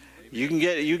 You can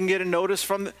get a notice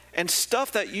from, and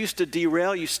stuff that used to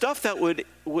derail you, stuff that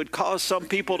would cause some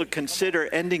people to consider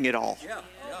ending it all,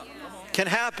 can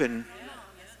happen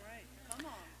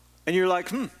And you're like,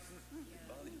 That's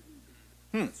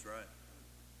right.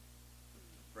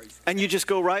 Praise And you just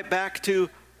go right back to,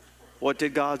 what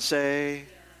did God say?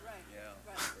 Yeah.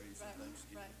 Praise and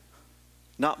thanksgiving.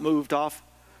 Not moved off.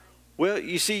 Well,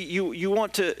 you see, you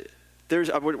want to,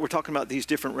 we're talking about these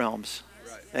different realms.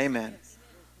 Right. Amen.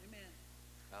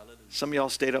 Hallelujah. Some of y'all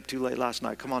stayed up too late last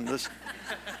night. Come on, listen.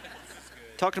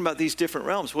 Talking about these different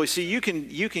realms. Well, see, you can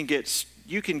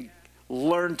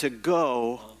learn to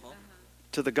go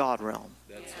to the God realm.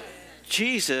 That's it.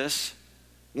 Jesus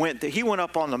he went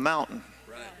up on the mountain.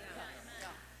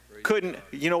 Right. Couldn't,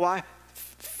 you know why?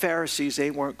 Pharisees, they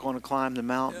weren't going to climb the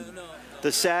mountain. No.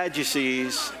 The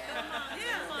Sadducees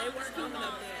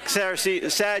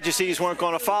weren't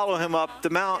going to follow him up the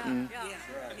mountain.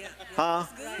 Huh?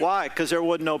 Why? Because there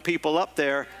wasn't no people up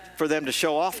there for them to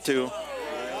show off to.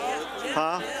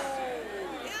 Huh?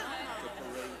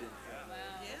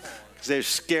 Because they're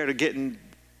scared of getting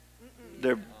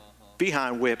their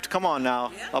behind whipped. Come on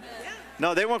now. Up.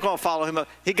 No, they weren't going to follow him up.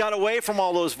 He got away from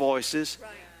all those voices,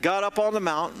 got up on the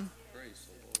mountain,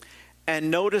 and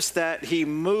noticed that he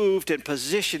moved and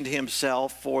positioned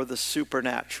himself for the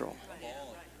supernatural.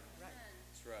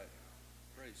 That's right.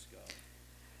 Praise God.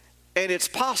 And it's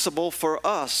possible for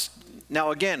us.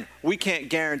 Now again, we can't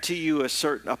guarantee you a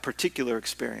particular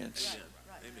experience.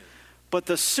 Amen. But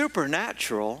the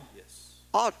supernatural Yes.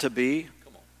 ought to be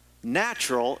Come on.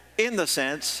 natural in the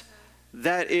sense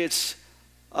that it's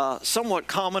a somewhat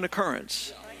common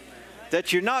occurrence.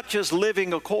 That you're not just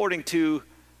living according to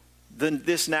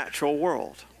this natural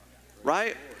world,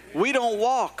 right? We don't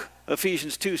walk,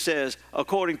 Ephesians 2 says,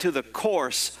 according to the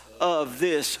course of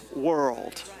this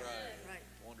world.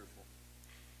 Wonderful.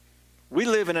 We're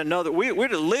to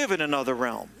live in another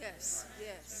realm. Yes.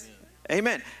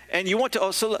 Amen. And you want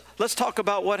to, so let's talk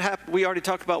about what happened. We already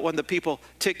talked about when the people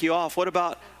tick you off. What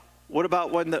about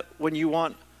when you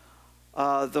want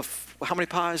how many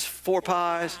pies? 4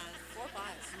 pies? 4 pies.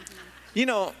 You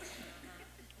know,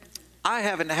 I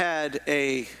haven't had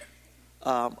a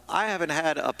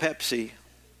Pepsi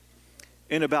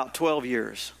in about 12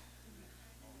 years.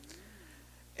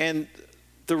 And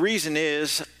the reason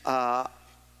is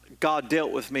God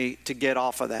dealt with me to get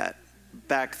off of that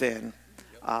back then.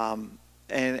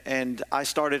 And I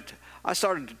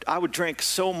would drink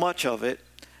so much of it,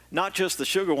 not just the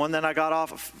sugar one. Then I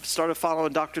started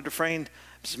following Dr.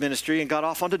 Dufresne's ministry and got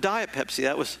off onto Diet Pepsi.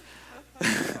 That was,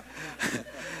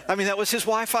 that was his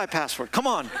Wi-Fi password. Come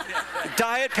on.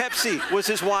 Diet Pepsi was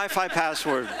his Wi-Fi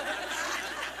password.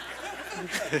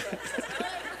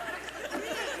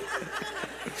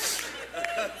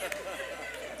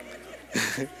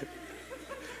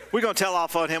 We're going to tell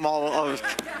off on him all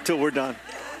till we're done.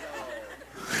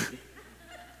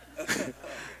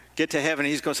 Get to heaven,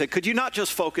 he's going to say, could you not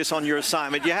just focus on your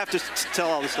assignment? You have to tell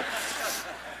all this stuff.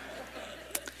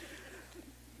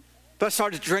 But I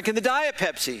started drinking the Diet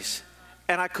Pepsis,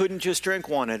 and I couldn't just drink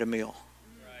one at a meal.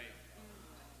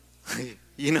 Right.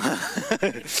 You know?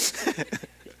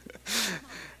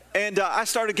 And I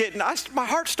started my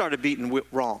heart started beating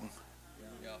wrong.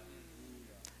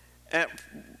 And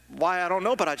why, I don't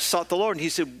know, but I just sought the Lord, and he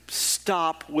said,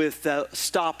 stop with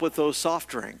those soft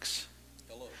drinks.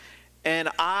 And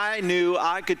I knew,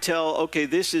 I could tell, okay,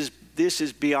 this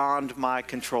is beyond my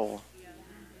control.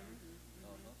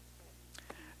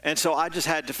 And so I just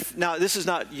had to, now this is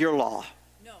not your law.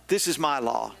 This is my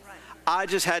law. I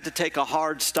just had to take a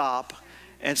hard stop.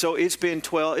 And so it's been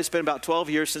about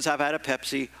 12 years since I've had a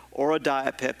Pepsi or a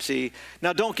Diet Pepsi.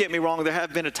 Now don't get me wrong, there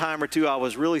have been a time or two I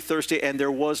was really thirsty and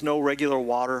there was no regular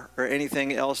water or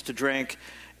anything else to drink.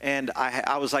 And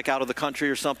I was like out of the country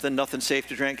or something, nothing safe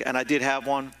to drink, and I did have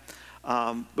one.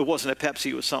 It wasn't a Pepsi,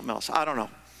 it was something else. I don't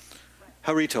know.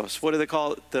 Jarritos, what do they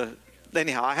call it?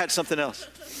 Anyhow, I had something else.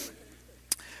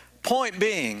 Point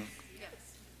being,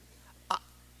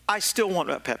 I still want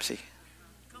a Pepsi.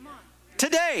 Come on.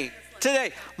 Today,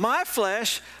 my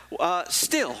flesh,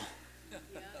 still.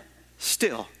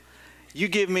 You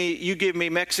give me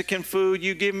Mexican food,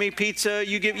 you give me pizza,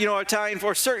 you give, Italian,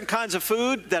 for certain kinds of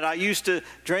food that I used to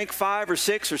drink 5 or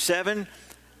 6 or 7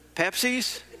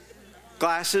 Pepsis,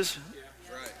 glasses.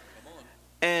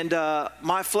 And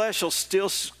my flesh will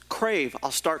still crave. I'll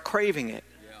start craving it.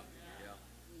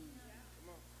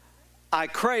 I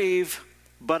crave,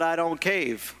 but I don't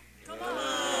cave.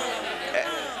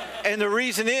 And the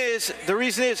reason is,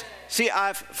 see,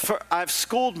 I've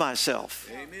schooled myself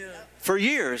for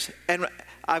years, and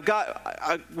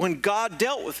when God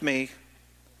dealt with me,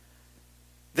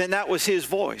 then that was His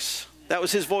voice. That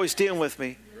was His voice dealing with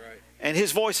me, and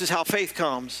His voice is how faith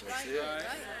comes.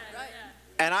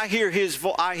 And I hear his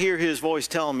voice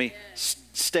telling me,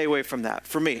 stay away from that.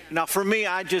 For me. Now, for me,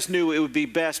 I just knew it would be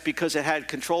best because it had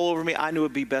control over me. I knew it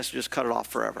would be best to just cut it off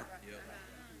forever.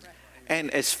 And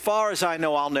as far as I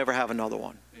know, I'll never have another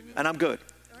one. And I'm good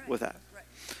with that.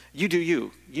 You do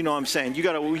you. You know what I'm saying? You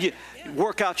got to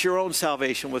work out your own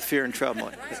salvation with fear and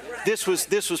trembling. This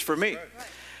was for me.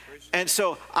 And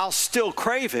so I'll still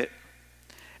crave it.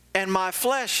 And my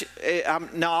flesh,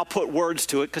 now I'll put words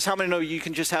to it, because how many know you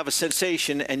can just have a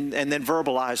sensation and then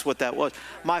verbalize what that was?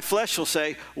 My flesh will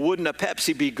say, wouldn't a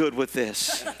Pepsi be good with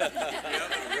this?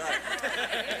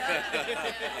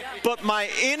 But my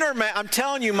inner man, I'm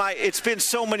telling you, it's been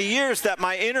so many years that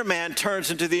my inner man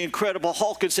turns into the Incredible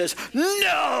Hulk and says,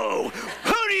 no!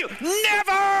 Who do you?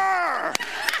 Never!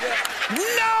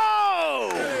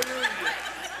 No!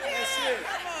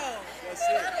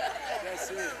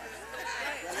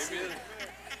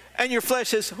 And your flesh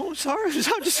says, oh, sorry, I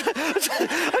just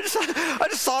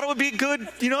thought it would be good.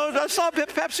 You know, I thought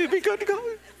Pepsi would be good to go.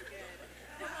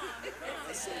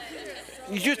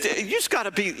 You just gotta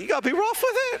be rough with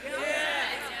it.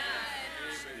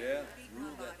 Yeah. Rule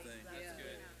that thing. That's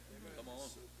good. Come on.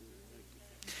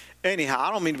 Anyhow, I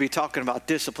don't mean to be talking about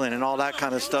discipline and all that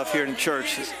kind of stuff here in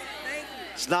church.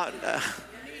 It's not.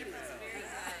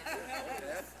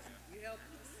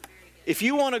 If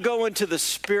you want to go into the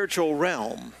spiritual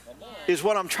realm, is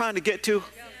what I'm trying to get to,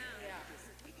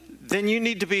 then you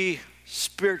need to be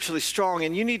spiritually strong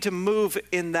and you need to move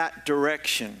in that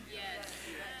direction.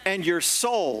 And your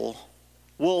soul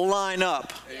will line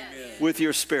up with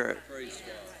your spirit.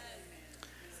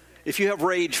 If you have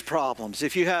rage problems,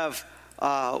 if you have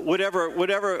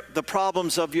whatever the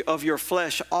problems of your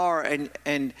flesh are,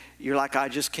 and you're like, I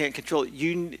just can't control it.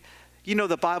 You know,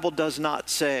 the Bible does not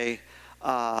say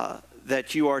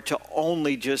that you are to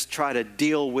only just try to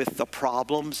deal with the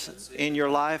problems in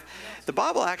your life. The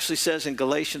Bible actually says in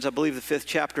Galatians, I believe the 5th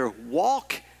chapter,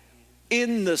 walk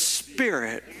in the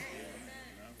Spirit,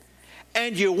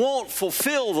 and you won't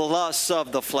fulfill the lusts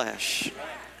of the flesh.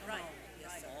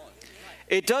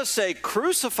 It does say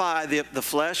crucify the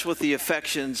flesh with the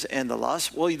affections and the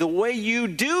lust. Well, the way you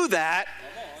do that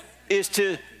is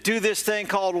to do this thing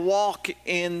called walk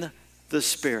in the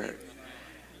Spirit.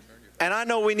 And I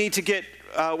know we need to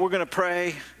we're going to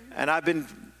pray, and I've been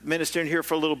ministering here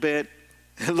for a little bit,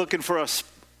 looking for a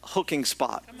unhooking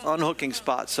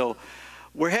spot. So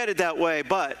we're headed that way.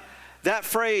 But that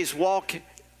phrase, walk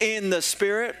in the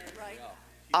Spirit,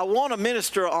 I want to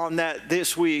minister on that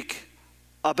this week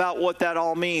about what that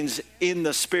all means in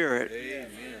the Spirit. Amen.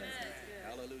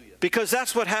 Hallelujah. Because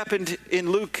that's what happened in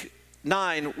Luke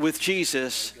 9 with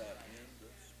Jesus.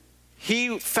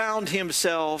 He found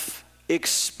himself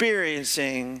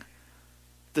experiencing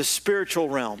the spiritual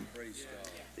realm,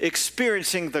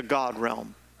 experiencing the God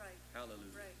realm.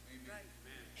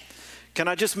 Can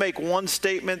I just make one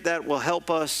statement that will help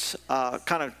us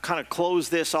kind of close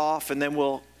this off, and then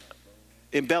we'll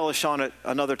embellish on it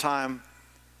another time?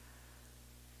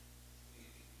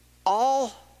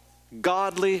 All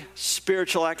godly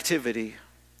spiritual activity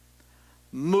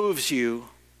moves you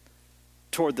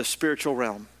toward the spiritual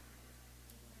realm.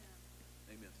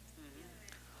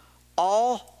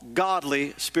 All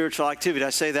godly spiritual activity.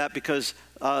 I say that because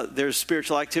there's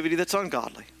spiritual activity that's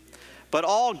ungodly. But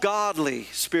all godly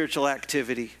spiritual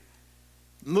activity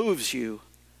moves you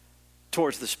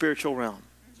towards the spiritual realm.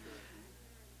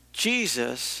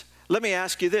 Jesus, let me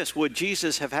ask you this. Would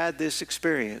Jesus have had this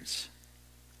experience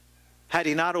had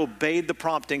he not obeyed the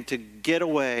prompting to get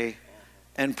away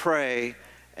and pray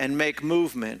and make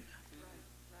movement?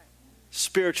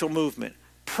 Spiritual movement.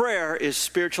 Prayer is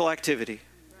spiritual activity.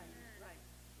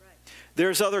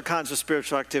 There's other kinds of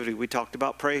spiritual activity. We talked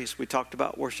about praise. We talked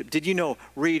about worship. Did you know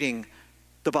reading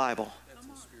the Bible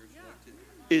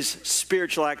is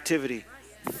spiritual activity?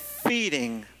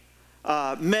 Feeding,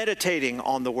 meditating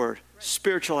on the Word,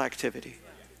 spiritual activity.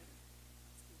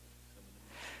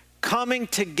 Coming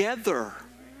together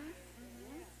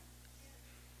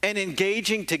and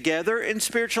engaging together in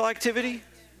spiritual activity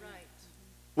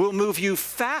will move you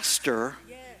faster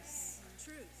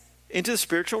into the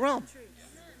spiritual realm.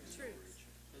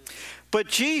 But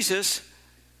Jesus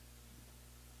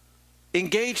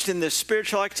engaged in this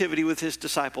spiritual activity with his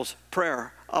disciples,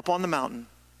 prayer up on the mountain,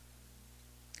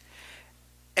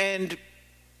 and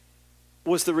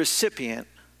was the recipient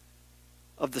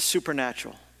of the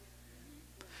supernatural.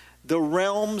 The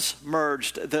realms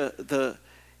merged.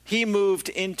 He moved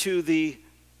into the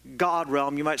God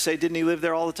realm. You might say, didn't he live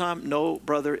there all the time? No,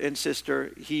 brother and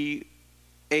sister. He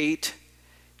ate.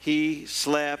 He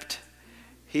slept.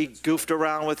 He goofed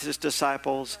around with his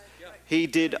disciples. He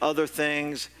did other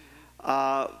things.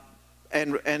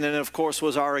 and then, of course,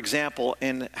 was our example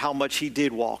in how much he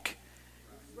did walk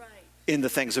in the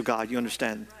things of God. You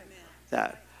understand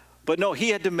that? But no, he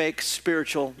had to make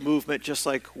spiritual movement just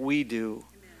like we do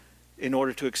in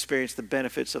order to experience the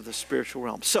benefits of the spiritual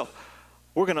realm. So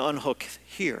we're going to unhook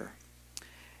here.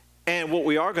 And what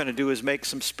we are going to do is make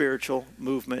some spiritual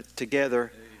movement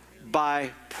together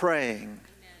by praying.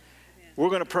 We're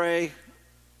going to pray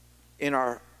in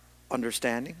our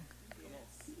understanding,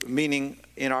 meaning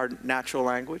in our natural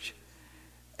language.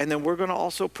 And then we're going to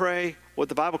also pray what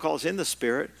the Bible calls in the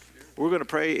Spirit. We're going to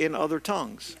pray in other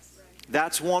tongues.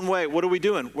 That's one way. What are we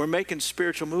doing? We're making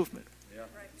spiritual movement.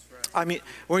 I mean,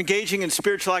 we're engaging in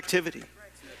spiritual activity.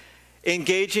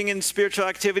 Engaging in spiritual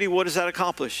activity, what does that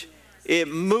accomplish? It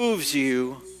moves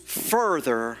you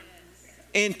further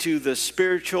into the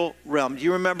spiritual realm. Do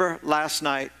you remember last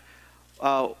night,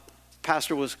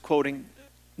 Pastor was quoting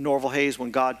Norval Hayes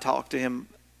when God talked to him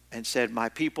and said, "My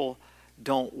people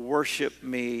don't worship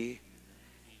me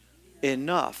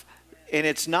enough." And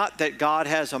it's not that God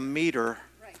has a meter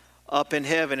up in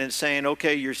heaven and saying,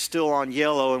 okay, you're still on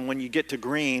yellow, and when you get to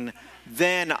green,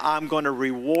 then I'm going to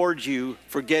reward you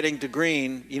for getting to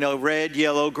green. You know, red,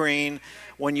 yellow, green.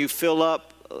 When you fill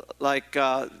up, like,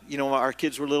 our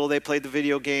kids were little, they played the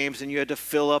video games, and you had to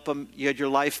fill up them. You had your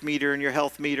life meter and your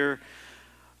health meter.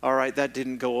 All right, that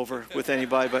didn't go over with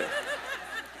anybody, but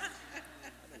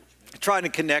trying to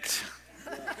connect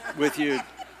with you.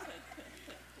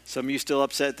 Some of you still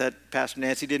upset that Pastor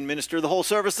Nancy didn't minister the whole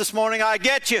service this morning. I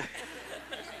get you.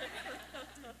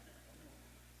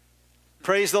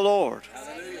 Praise the Lord.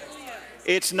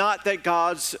 It's not that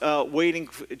God's waiting,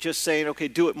 just saying, okay,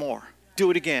 do it more.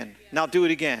 Do it again. Now do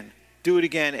it again. Do it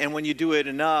again. And when you do it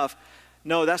enough,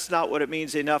 no, that's not what it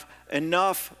means, enough.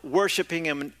 Enough, worshiping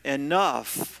him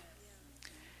enough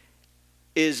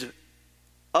is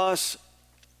us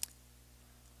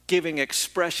giving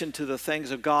expression to the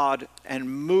things of God and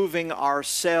moving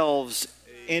ourselves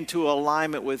into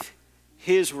alignment with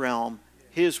his realm,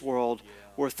 his world,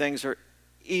 where things are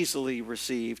easily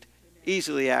received,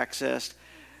 easily accessed,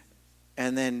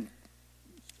 and then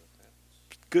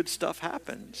good stuff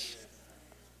happens.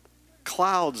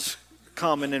 Clouds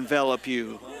come and envelop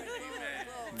you.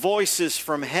 Voices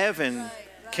from heaven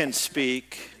can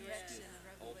speak.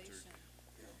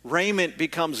 Raiment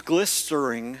becomes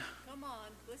glistering.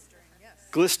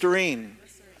 Glycerine.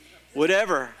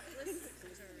 Whatever.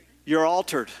 You're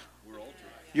altered.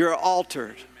 You're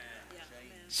altered.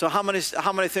 So how many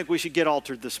think we should get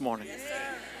altered this morning?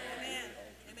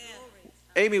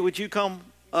 Amy, would you come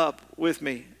up with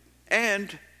me?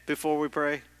 And before we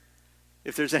pray,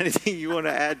 if there's anything you want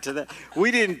to add to that.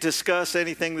 We didn't discuss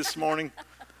anything this morning.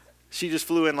 She just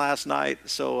flew in last night,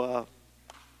 so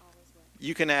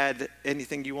you can add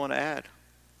anything you want to add.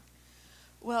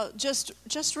 Well,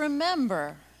 just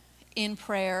remember in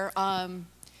prayer,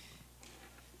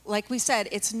 like we said,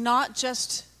 it's not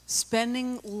just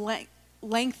spending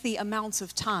lengthy amounts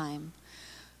of time,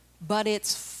 but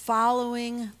it's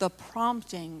following the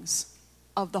promptings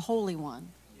of the Holy One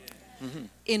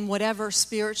in whatever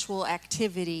spiritual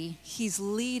activity he's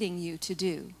leading you to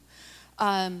do.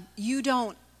 You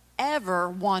don't ever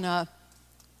want to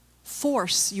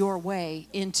force your way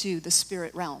into the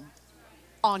spirit realm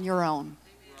on your own.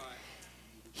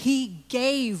 He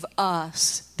gave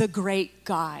us the great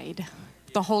guide,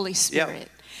 the Holy Spirit. Yep.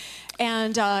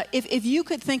 And if you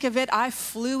could think of it, I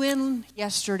flew in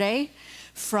yesterday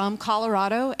from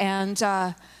Colorado, and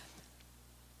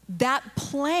that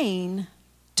plane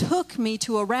took me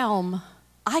to a realm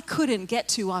I couldn't get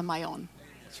to on my own.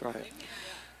 That's right.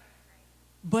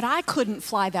 But I couldn't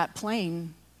fly that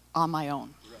plane on my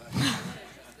own.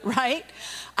 Right?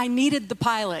 I needed the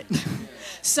pilot.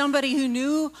 Somebody who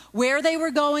knew where they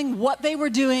were going, what they were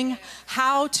doing,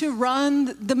 how to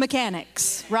run the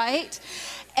mechanics, right?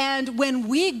 And when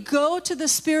we go to the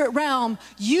spirit realm,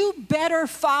 you better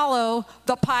follow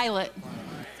the pilot.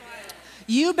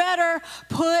 You better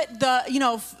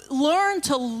learn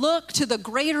to look to the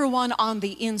greater one on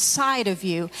the inside of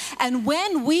you. And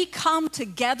when we come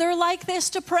together like this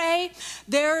to pray,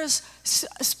 there's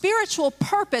spiritual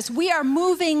purpose. We are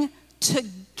moving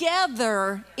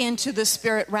together into the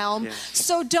spirit realm. Yes.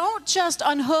 So don't just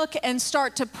unhook and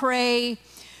start to pray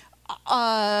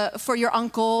for your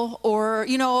uncle or,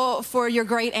 for your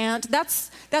great aunt. That's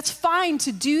fine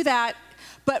to do that.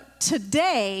 But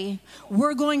today,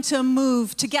 we're going to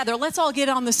move together. Let's all get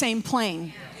on the same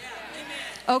plane.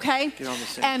 Okay? Get on the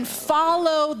same and plane.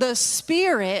 Follow the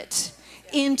Spirit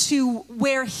into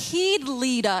where he'd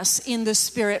lead us in the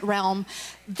spirit realm.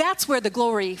 That's where the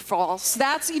glory falls.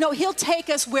 He'll take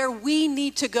us where we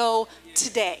need to go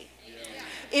today.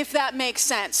 if that makes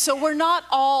sense. So we're not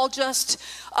all just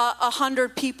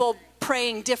 100 people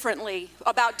praying differently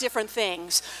about different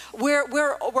things.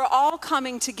 We're all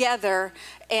coming together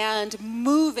and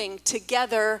moving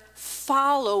together,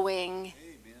 following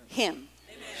Him.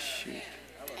 Amen.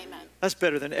 That's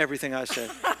better than everything I said.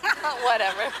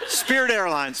 Whatever. Spirit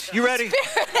Airlines, you ready?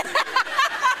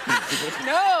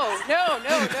 No.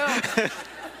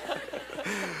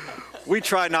 We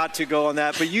try not to go on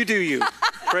that, but you do you.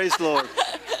 Praise the Lord.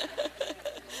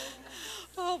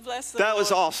 Oh, bless the That Lord.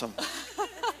 was awesome.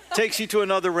 Takes you to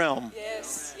another realm.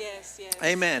 Yes.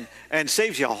 Amen. And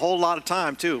saves you a whole lot of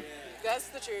time, too. That's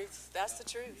the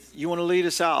truth. You want to lead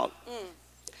us out?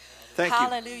 Thank you.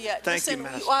 Hallelujah. Thank you, Listen,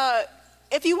 Master.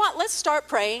 if you want, let's start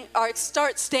praying, or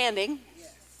start standing,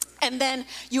 and then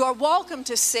you are welcome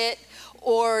to sit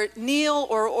or kneel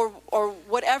or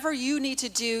whatever you need to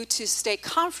do to stay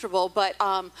comfortable, but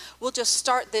we'll just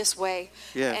start this way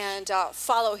and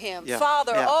follow Him. Yeah.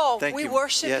 Father, Thank we you.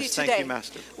 worship you today. Thank you,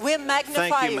 Master. We magnify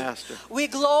Thank you, you. Master. We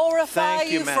glorify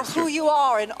Thank you, you for Master. who you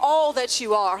are and all that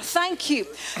you are. Thank you.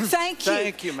 Thank you.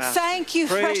 Thank you, Master. Thank you,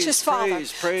 precious Father.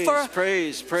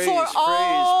 Praise, for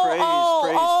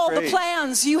all the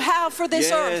plans you have for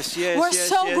this earth. We're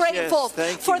so grateful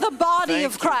for the body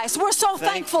of Christ. We're so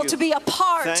thankful to be a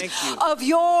part of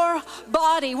your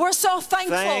body. We're so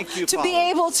thankful to be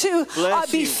able to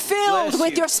be filled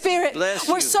with your Spirit.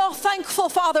 We're so thankful,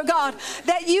 Father God,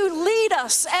 that you lead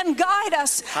us and guide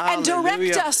us and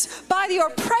direct us by your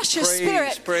precious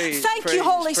Spirit. Thank you,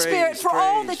 Holy Spirit, for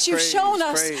all that you've shown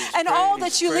us and all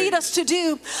that you lead us to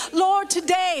do. Lord,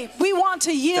 today we want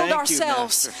to yield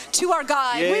ourselves to our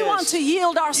guide. We want to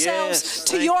yield ourselves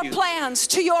to your plans,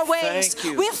 to your ways.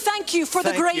 We thank you for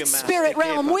the great Spirit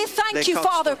realm. We thank you,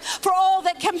 Father, for all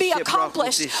that can be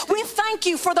accomplished. We thank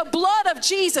you for the blood of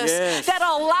Jesus that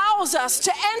allows us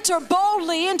to enter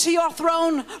boldly into your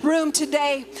throne room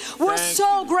today. We're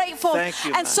so grateful,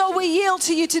 and so we yield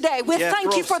to you today. We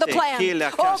thank you for the plan. For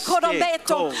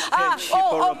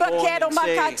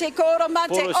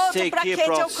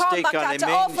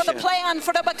the plan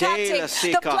for the Bacate,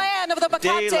 the plan of the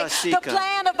Bacate, the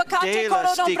plan of Bacate,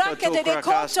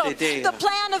 the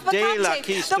plan of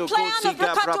Bacate, the plan of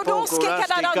Bacatodoske,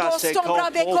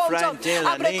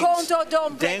 Abreconto,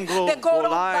 Dombre,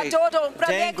 Becorum, Bradodom,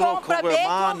 Brabeco,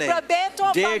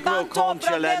 Degro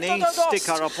contra l'anisti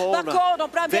carapola,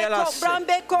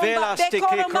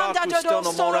 velastike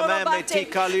krakustono morame ti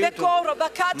kaluto,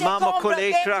 mamo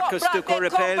kolekra kustu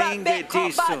korepelinge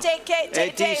diso,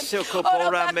 e diso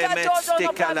kopora me mesti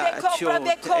kalacho,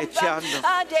 e chando,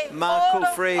 mako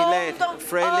freilene,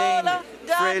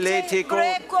 Freleto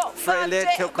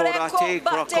corate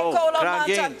croco,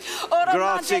 cragin,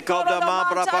 grazie coda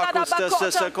mabra bacusta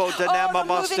sesacota nama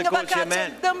bastico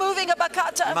cemen, the moving of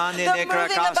Bacata, manine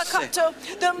cracasse,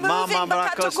 mama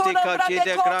bracostica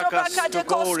de cracas,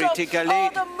 tocori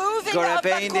ticalit,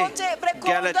 gorabene,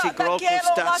 galati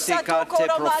crocus tastica te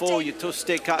profoio, tu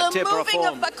stica te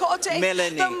profoio,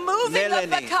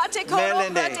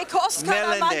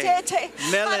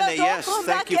 Melanie, yes,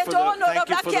 thank you for the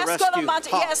rescue.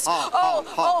 Yes,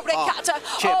 Recata,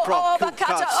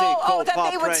 that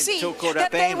they would see,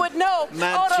 that they would know. The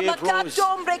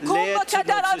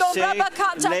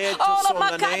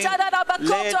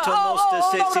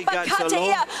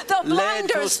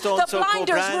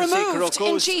blinders removed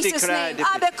in Jesus' name.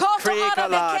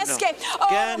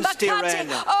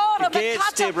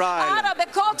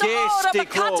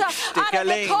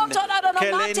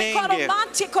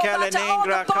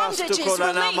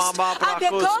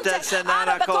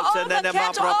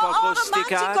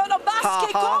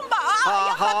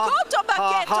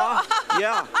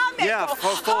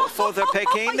 For the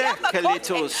pekinde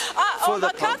kalitos, for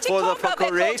the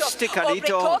pokoresti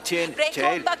kalito,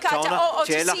 tira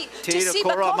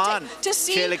koraman,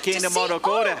 telekina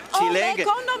morokore, tilenge,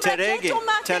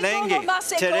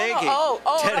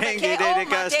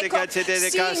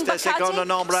 dedicasta secondo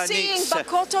nombra nix,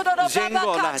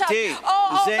 zingo lati,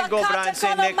 zingo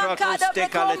bransene krakuste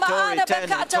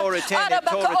kalitori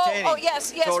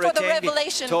yes, for the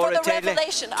revelation, Tora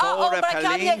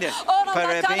palinde,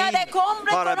 parabene,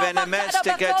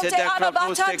 parabenemeste che da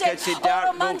krapuste che si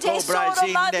dar buco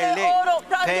brazinde le,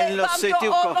 penlo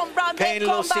situco,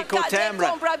 penlo sico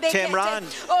temran,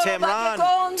 temratus,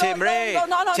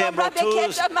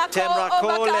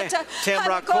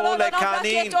 temracole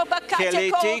canin, che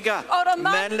litiga,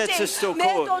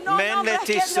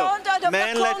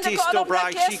 menletisto,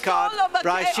 braishikat,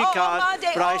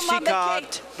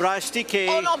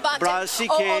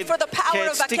 for the power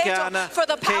of Bacate, for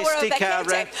the power of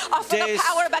Bacate, for the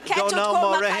power of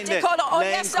Bacate,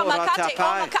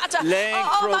 tapai,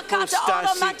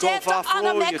 lencrocostasi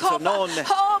covafuoiotonon,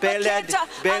 beled,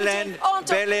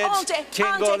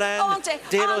 tingolen,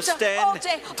 delosten,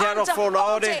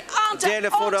 deroforode,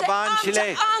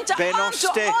 delefodavangile,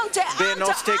 benoste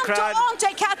crad,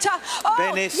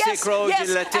 beneste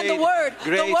crogilate,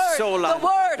 great solan,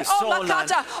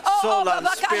 solan,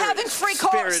 having free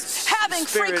course, having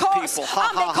free course,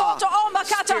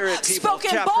 spirit people,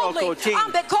 spoken boldly, spoken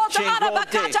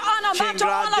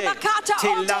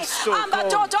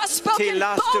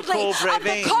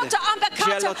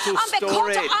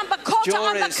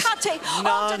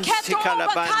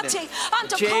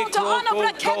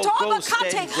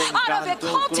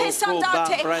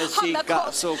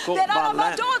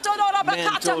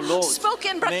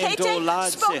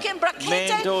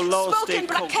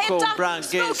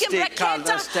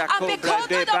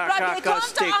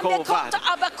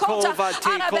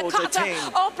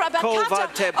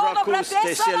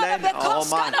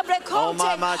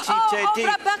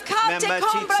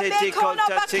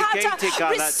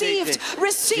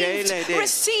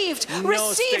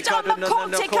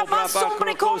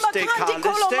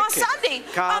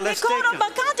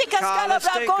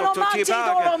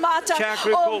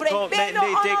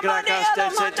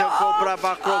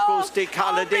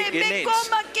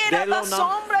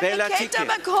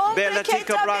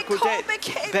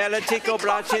Belatico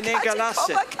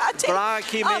Brachinegalasse,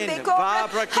 Brachimin,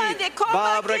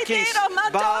 Babrakis,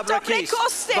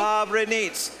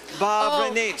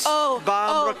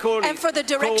 and for the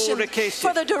direction,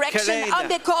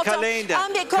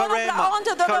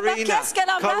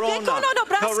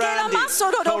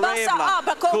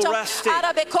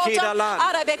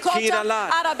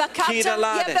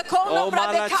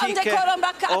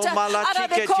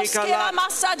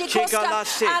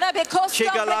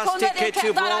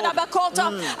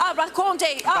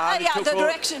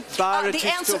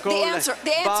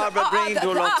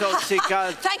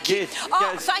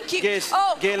 Thank you. We're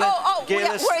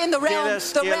in the realm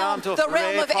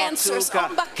of answers.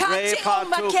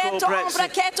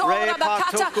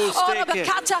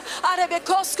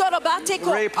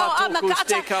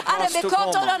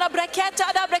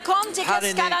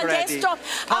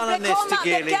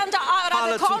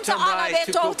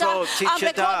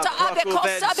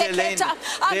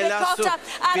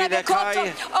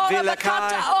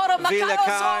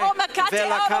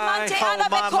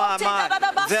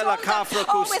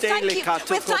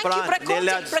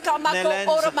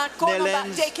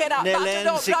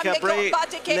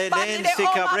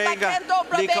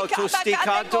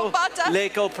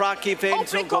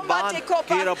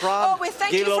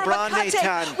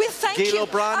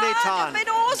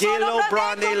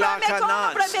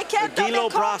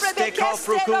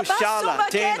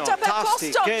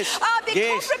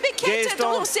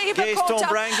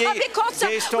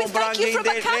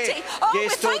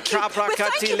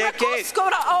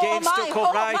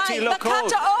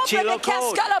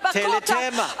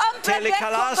 Teletema,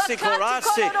 Telekalasi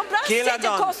Korasi,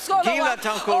 Giladon,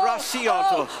 Gilatan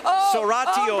Korasiotto,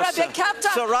 Soratiosa,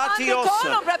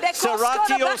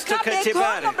 Soratios to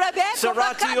Ketibari,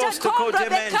 Soratios to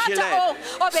Cotemengile,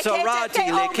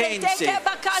 Sorati Lekensi,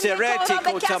 Sereti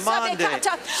Cotamande,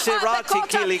 Serati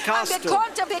Kilicasto,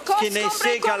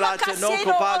 Kinesegalata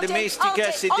Noko Padimisti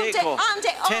Sideco,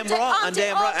 Temra and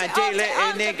Demra and Dele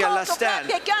Enegalastan,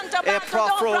 E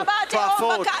Profro,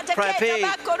 Prepe,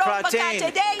 Kratin,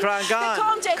 Krangan,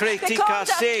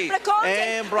 Kritikase,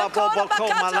 Embra Boboko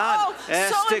Malan,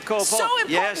 Estekopo.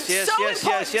 Yes.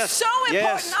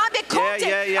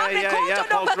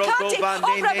 Pokroko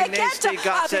Bandini Nesti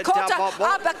Gasseta Bobo,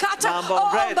 Mambo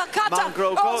Red,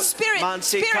 Mangroko,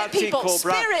 Mansikati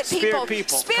Cobra, Spirit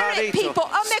People, Carito,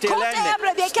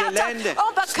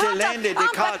 Stilende, the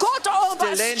Cat,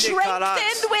 Stilende Karat,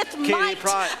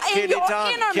 Kilitan,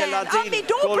 Kiladin,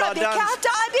 Goladan,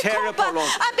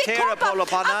 Terapolo,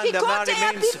 Pananda,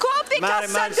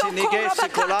 Marimansi, Nigesi,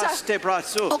 Colaste,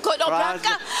 Brasu,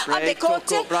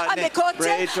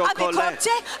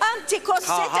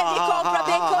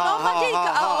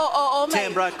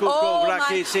 Tembra Cuco,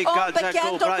 Rakisi,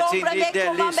 Gazaco, Bratini,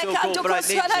 Deliso,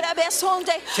 Bratini,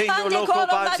 Tingo Loco,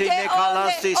 Batini,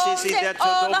 Calasti, Sisi,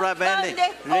 Deto, Bravene,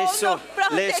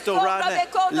 Lesto Rane,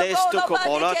 Lesto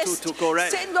Copola, Tutucore,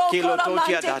 Kilo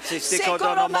Totia, Stico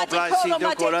Dono Mobrasi,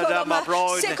 Ducorada,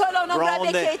 Mabroide,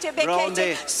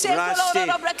 Ronde,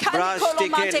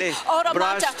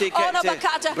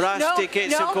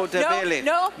 Brasticate, Socotebele,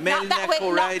 Melne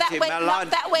Corate, Malan,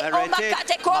 Marete,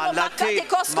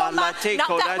 Malate,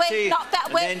 Corate,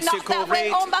 Nensico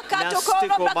Rate,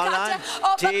 Nastico Malan,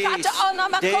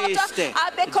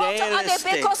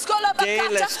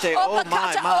 Deleste, oh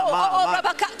my,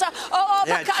 bakata, oh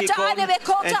bakata, ane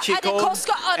bekota, ane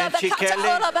koska, ane bakata,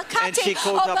 ora bakati,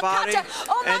 oh bakata,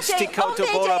 oh mate, oh mate,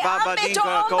 oh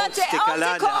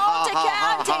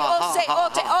mate,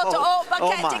 oh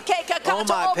bakati, keka kato, oh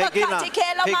bakati,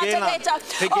 kela mate beta, oh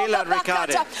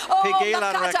bakata, oh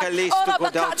bakata, ora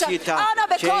bakata, ana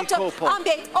bekota,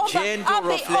 ambe, oba,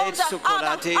 ambe, oda,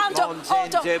 ando,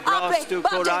 odo, ambe,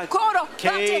 bate, koro,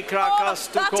 bate, ora,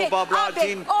 bate, ambe,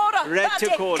 ora, bate,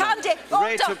 kande,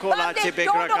 oda, bate,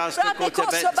 dono, rabe,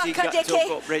 koso, bakade,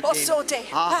 ke, osote.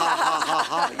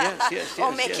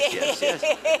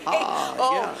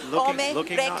 Yes.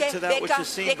 Looking not to that which is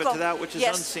seen, but to that which is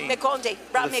unseen. The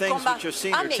things which are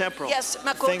seen are temporal.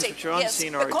 The things which are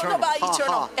unseen are eternal.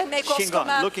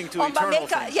 Looking to eternal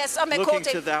things. Looking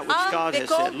to that which God has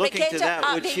said. Looking to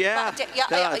that which, to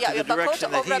the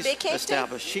direction that He's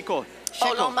established. Shiko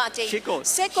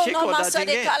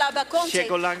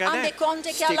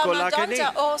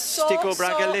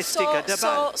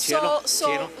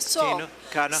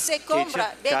Secombra,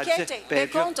 bekete,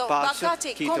 bekonto,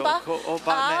 bakati, komba,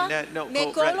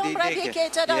 mekolo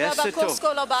bradikete da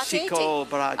bakosko lo batiti.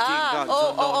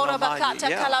 Ora bakata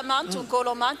kalamantu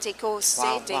kolomanti ko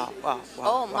sete.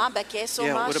 Oh, mabakeso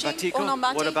mashi,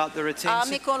 onomati. What about the retention?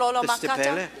 The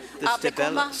stipele? The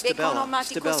stibella,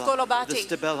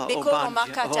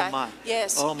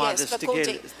 yes,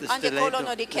 bakoti. Ande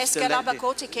kolono di keskela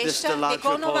bakoti kesta,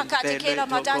 bekono bakati kela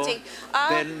madati.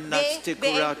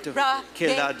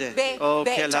 Kelade, oh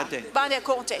Kelade, Bane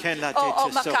Conte, oh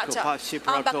Makata,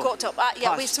 Ambakoto.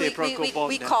 Yeah, we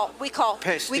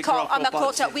call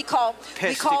Amakota, we call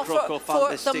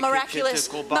for the miraculous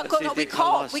Makono, we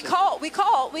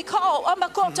call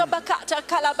Amakota Bakata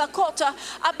Kalabakota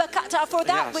Abakata for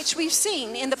that which we've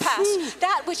seen in the past,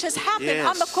 that which has happened.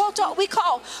 Amakota, we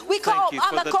call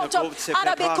Amakoto,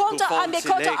 Arabekota,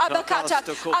 Ambekota,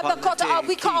 Abakata,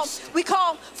 we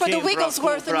call for the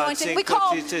Wigglesworth anointing, we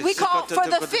call for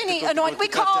the Finney anointing, we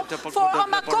call for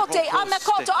Amakote, Ama,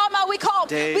 we call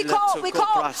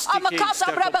Amakata,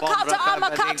 Rabakata,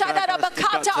 Amakata,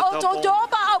 Rabakata,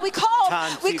 Otodoba, we call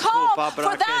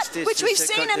for that which we've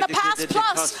seen in the past,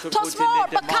 plus more,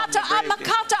 Bakata,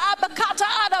 Amakata, Abakata,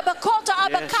 Arabakota,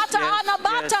 Abakata,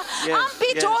 Anabata,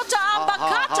 Ambitota,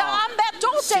 Ambakata,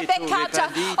 Ambetote, Bekata,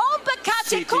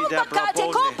 Obakati,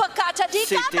 Kopakata,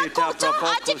 Dikabakota,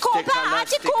 Atikopa,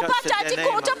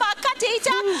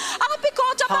 Bakatita,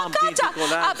 Abikota, Bakata,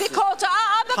 Abikota,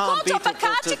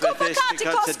 Bakati, Kopakati,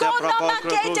 Koskona,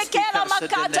 Makete, Kela,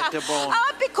 Makata,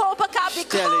 Abikopa,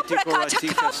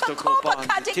 Kabakata,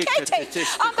 Kete,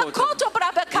 Abakoto,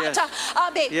 Brabakata,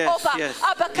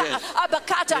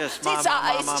 Abakata, it's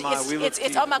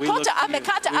Amakota,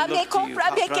 Amakata, Ameko,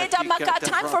 Brabeketa, Makata,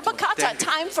 time for Bakata,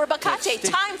 time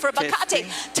for Bakate,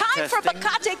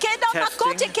 Keda,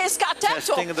 Makote,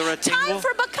 Keskateto, time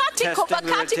for Bakati,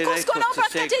 Kopakati, Koskona,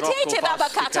 Bakati,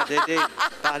 Bakata.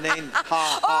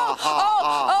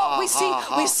 We see.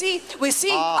 By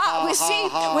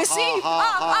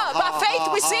faith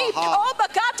we see. Oh,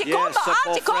 Bakati,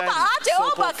 Koba, Ati,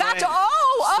 oh, Bakata,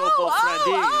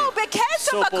 oh,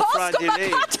 Bekesa, Bakoska,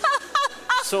 Bakata.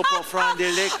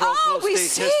 We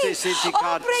see.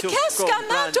 Oh, Brekeska,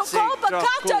 Nato,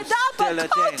 Bakata,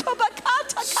 Bakata,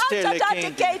 Bakata,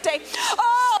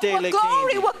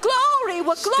 what glory,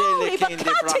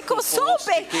 Bakati,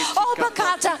 Kosobe, oh,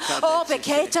 Bakata, oh,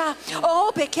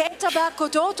 Beketa,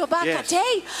 Bakodoto,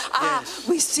 Bakate.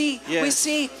 We see,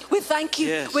 we thank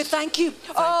you, oh, we thank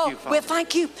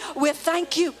you.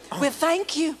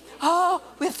 Oh,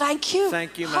 we thank you.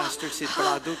 Thank you, Master.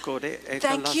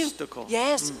 Thank you.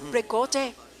 Yes,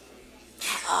 Brekote.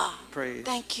 Praise.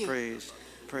 Thank you.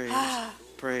 Praise.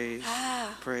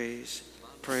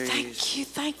 Thank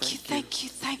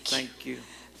you.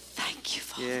 Thank you,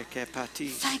 Father. Yeah,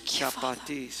 kapatis. Thank you,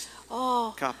 Father.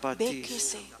 Oh,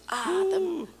 kapatis.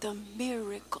 The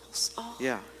miracles. Oh,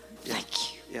 yeah.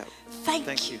 Thank you. Yeah.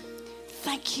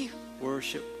 Thank you.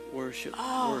 Worship.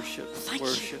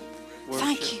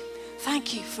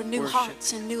 Thank you for new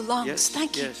hearts and new lungs. Yes,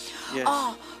 thank you. Yes.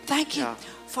 Oh, thank you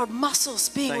for muscles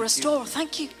being restored.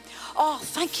 Thank you. Oh,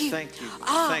 thank you.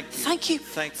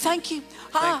 Thank you.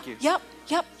 Yep.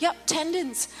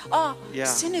 Tendons.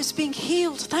 Sinews being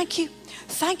healed. Thank you.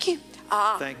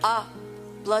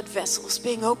 Blood vessels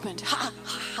being opened. Ha,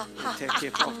 ha, ha, ha.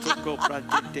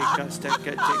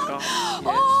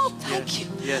 Oh, thank you.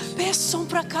 Yes.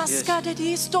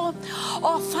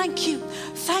 Oh, thank you.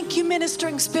 Thank you,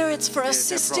 ministering spirits, for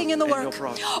assisting in the work.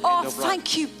 Oh,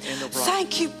 thank you.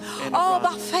 Thank you. Oh,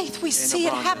 by faith, we see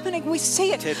it happening. We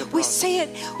see it. We see it.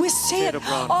 We see it.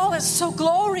 Oh, it's so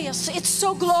glorious. It's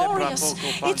so glorious.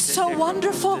 It's so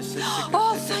wonderful.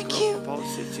 Oh, thank you.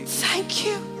 Thank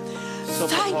you.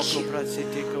 Thank you.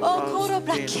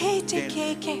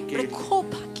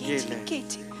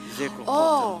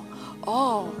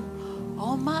 Oh,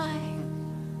 oh my.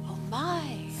 Oh my.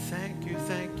 Thank you,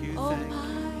 thank you, Oh thank my, you.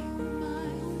 oh my,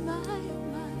 oh my,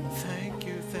 oh my. Thank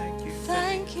you, thank you,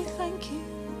 Thank you, thank you.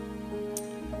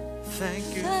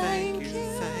 thank you, Thank thank you,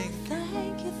 you, thank you,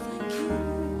 thank you, thank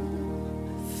you.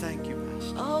 thank you,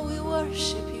 Master. Oh, we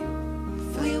worship you.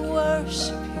 We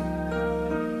worship you.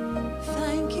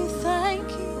 Thank you, thank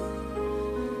you.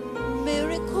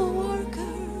 Miracle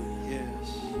worker. Yes,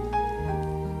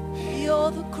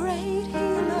 You're the great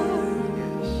healer.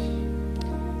 yes.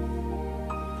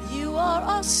 You are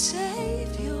our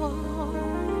Savior.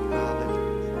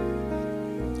 Hallelujah.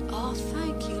 Oh,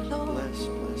 thank you, Lord. Bless,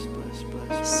 bless, bless, bless,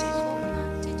 bless.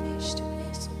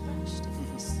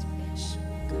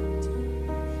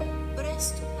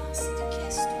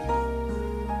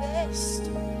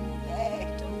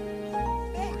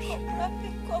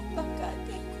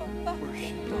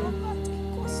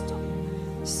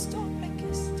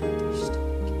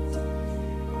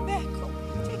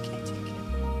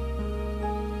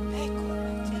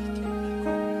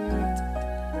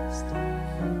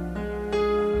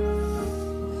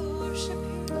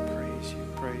 Praise you,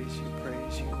 praise you,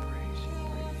 praise you, praise you,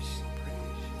 praise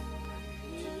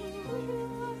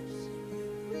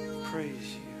you,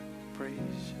 praise you,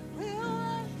 praise you.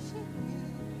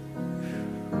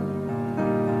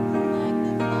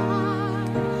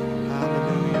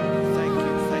 Hallelujah. Thank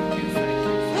you, thank you, thank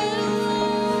you, thank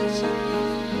you.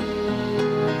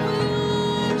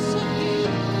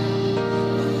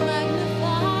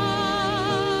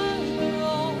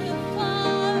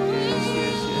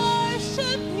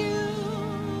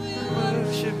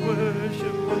 Worship,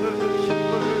 worship,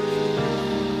 worship, worship.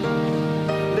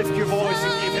 Lift your voice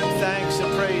and give him thanks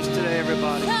and praise today,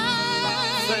 everybody.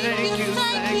 Thank you,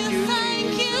 thank you,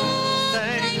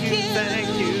 thank you,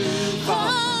 thank you,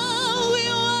 Father.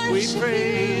 We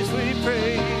praise, we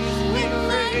praise, we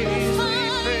praise, we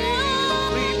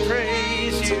praise, we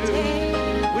praise you.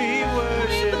 We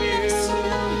worship you.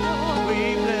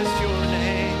 We bless your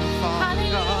name, Father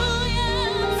God.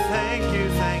 Thank you,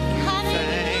 thank you,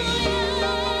 thank you.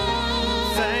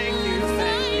 Thank you,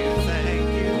 thank you,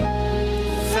 thank you.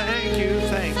 Thank you,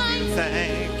 thank you,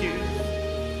 thank you.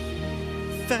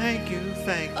 Thank you,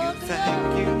 thank you,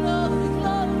 thank you.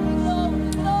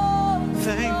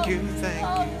 Thank you,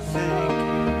 thank you, thank you.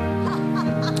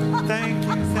 Thank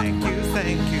you, thank you,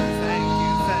 thank you, thank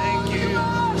you, thank you.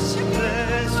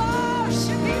 Bless,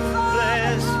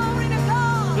 bless,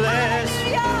 bless,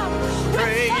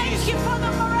 praise, Thank you for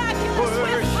the miraculous. We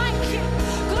worship. thank you.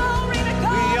 Glory to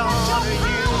God. We that honor your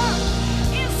you. power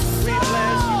is We so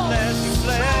bless you, bless you,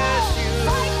 bless you.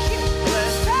 Thank you.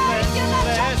 Bless you, Thank bless you you, that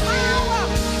your bless you. power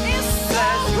is so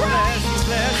Bless you, bless great. you,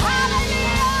 bless you.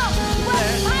 Hallelujah. We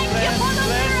Bless you, thank you bless for you, the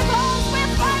bless you. miracles. We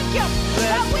thank you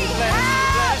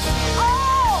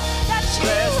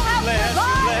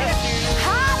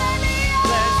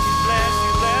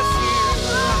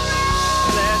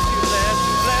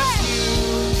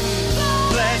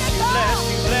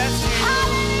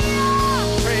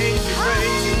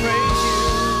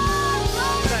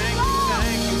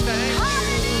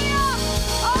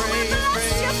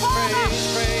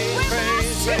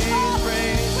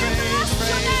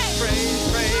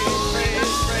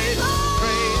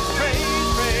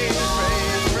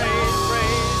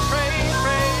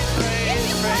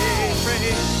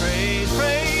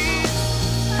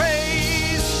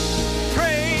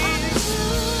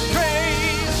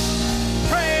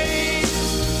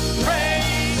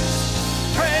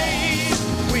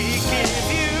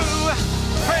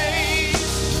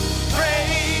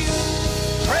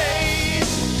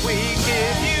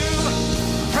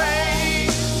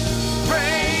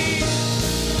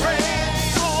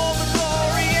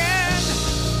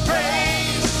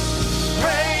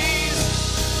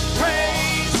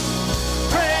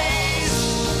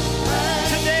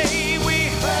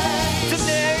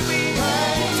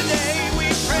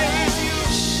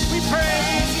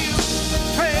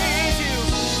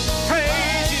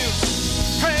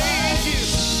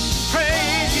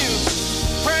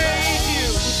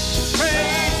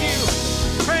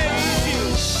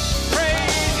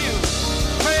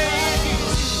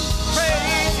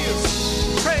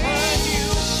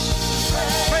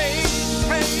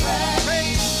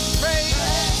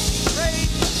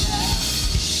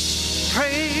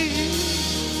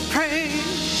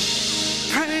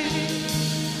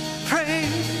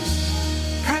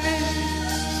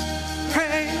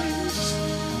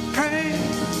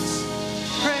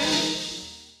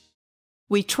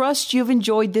We trust you've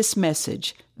enjoyed this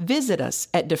message. Visit us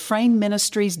at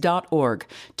dufresneministries.org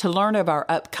to learn of our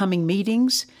upcoming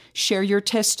meetings, share your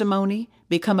testimony,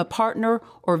 become a partner,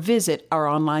 or visit our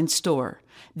online store.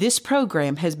 This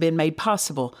program has been made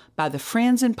possible by the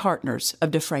friends and partners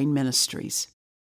of Dufresne Ministries.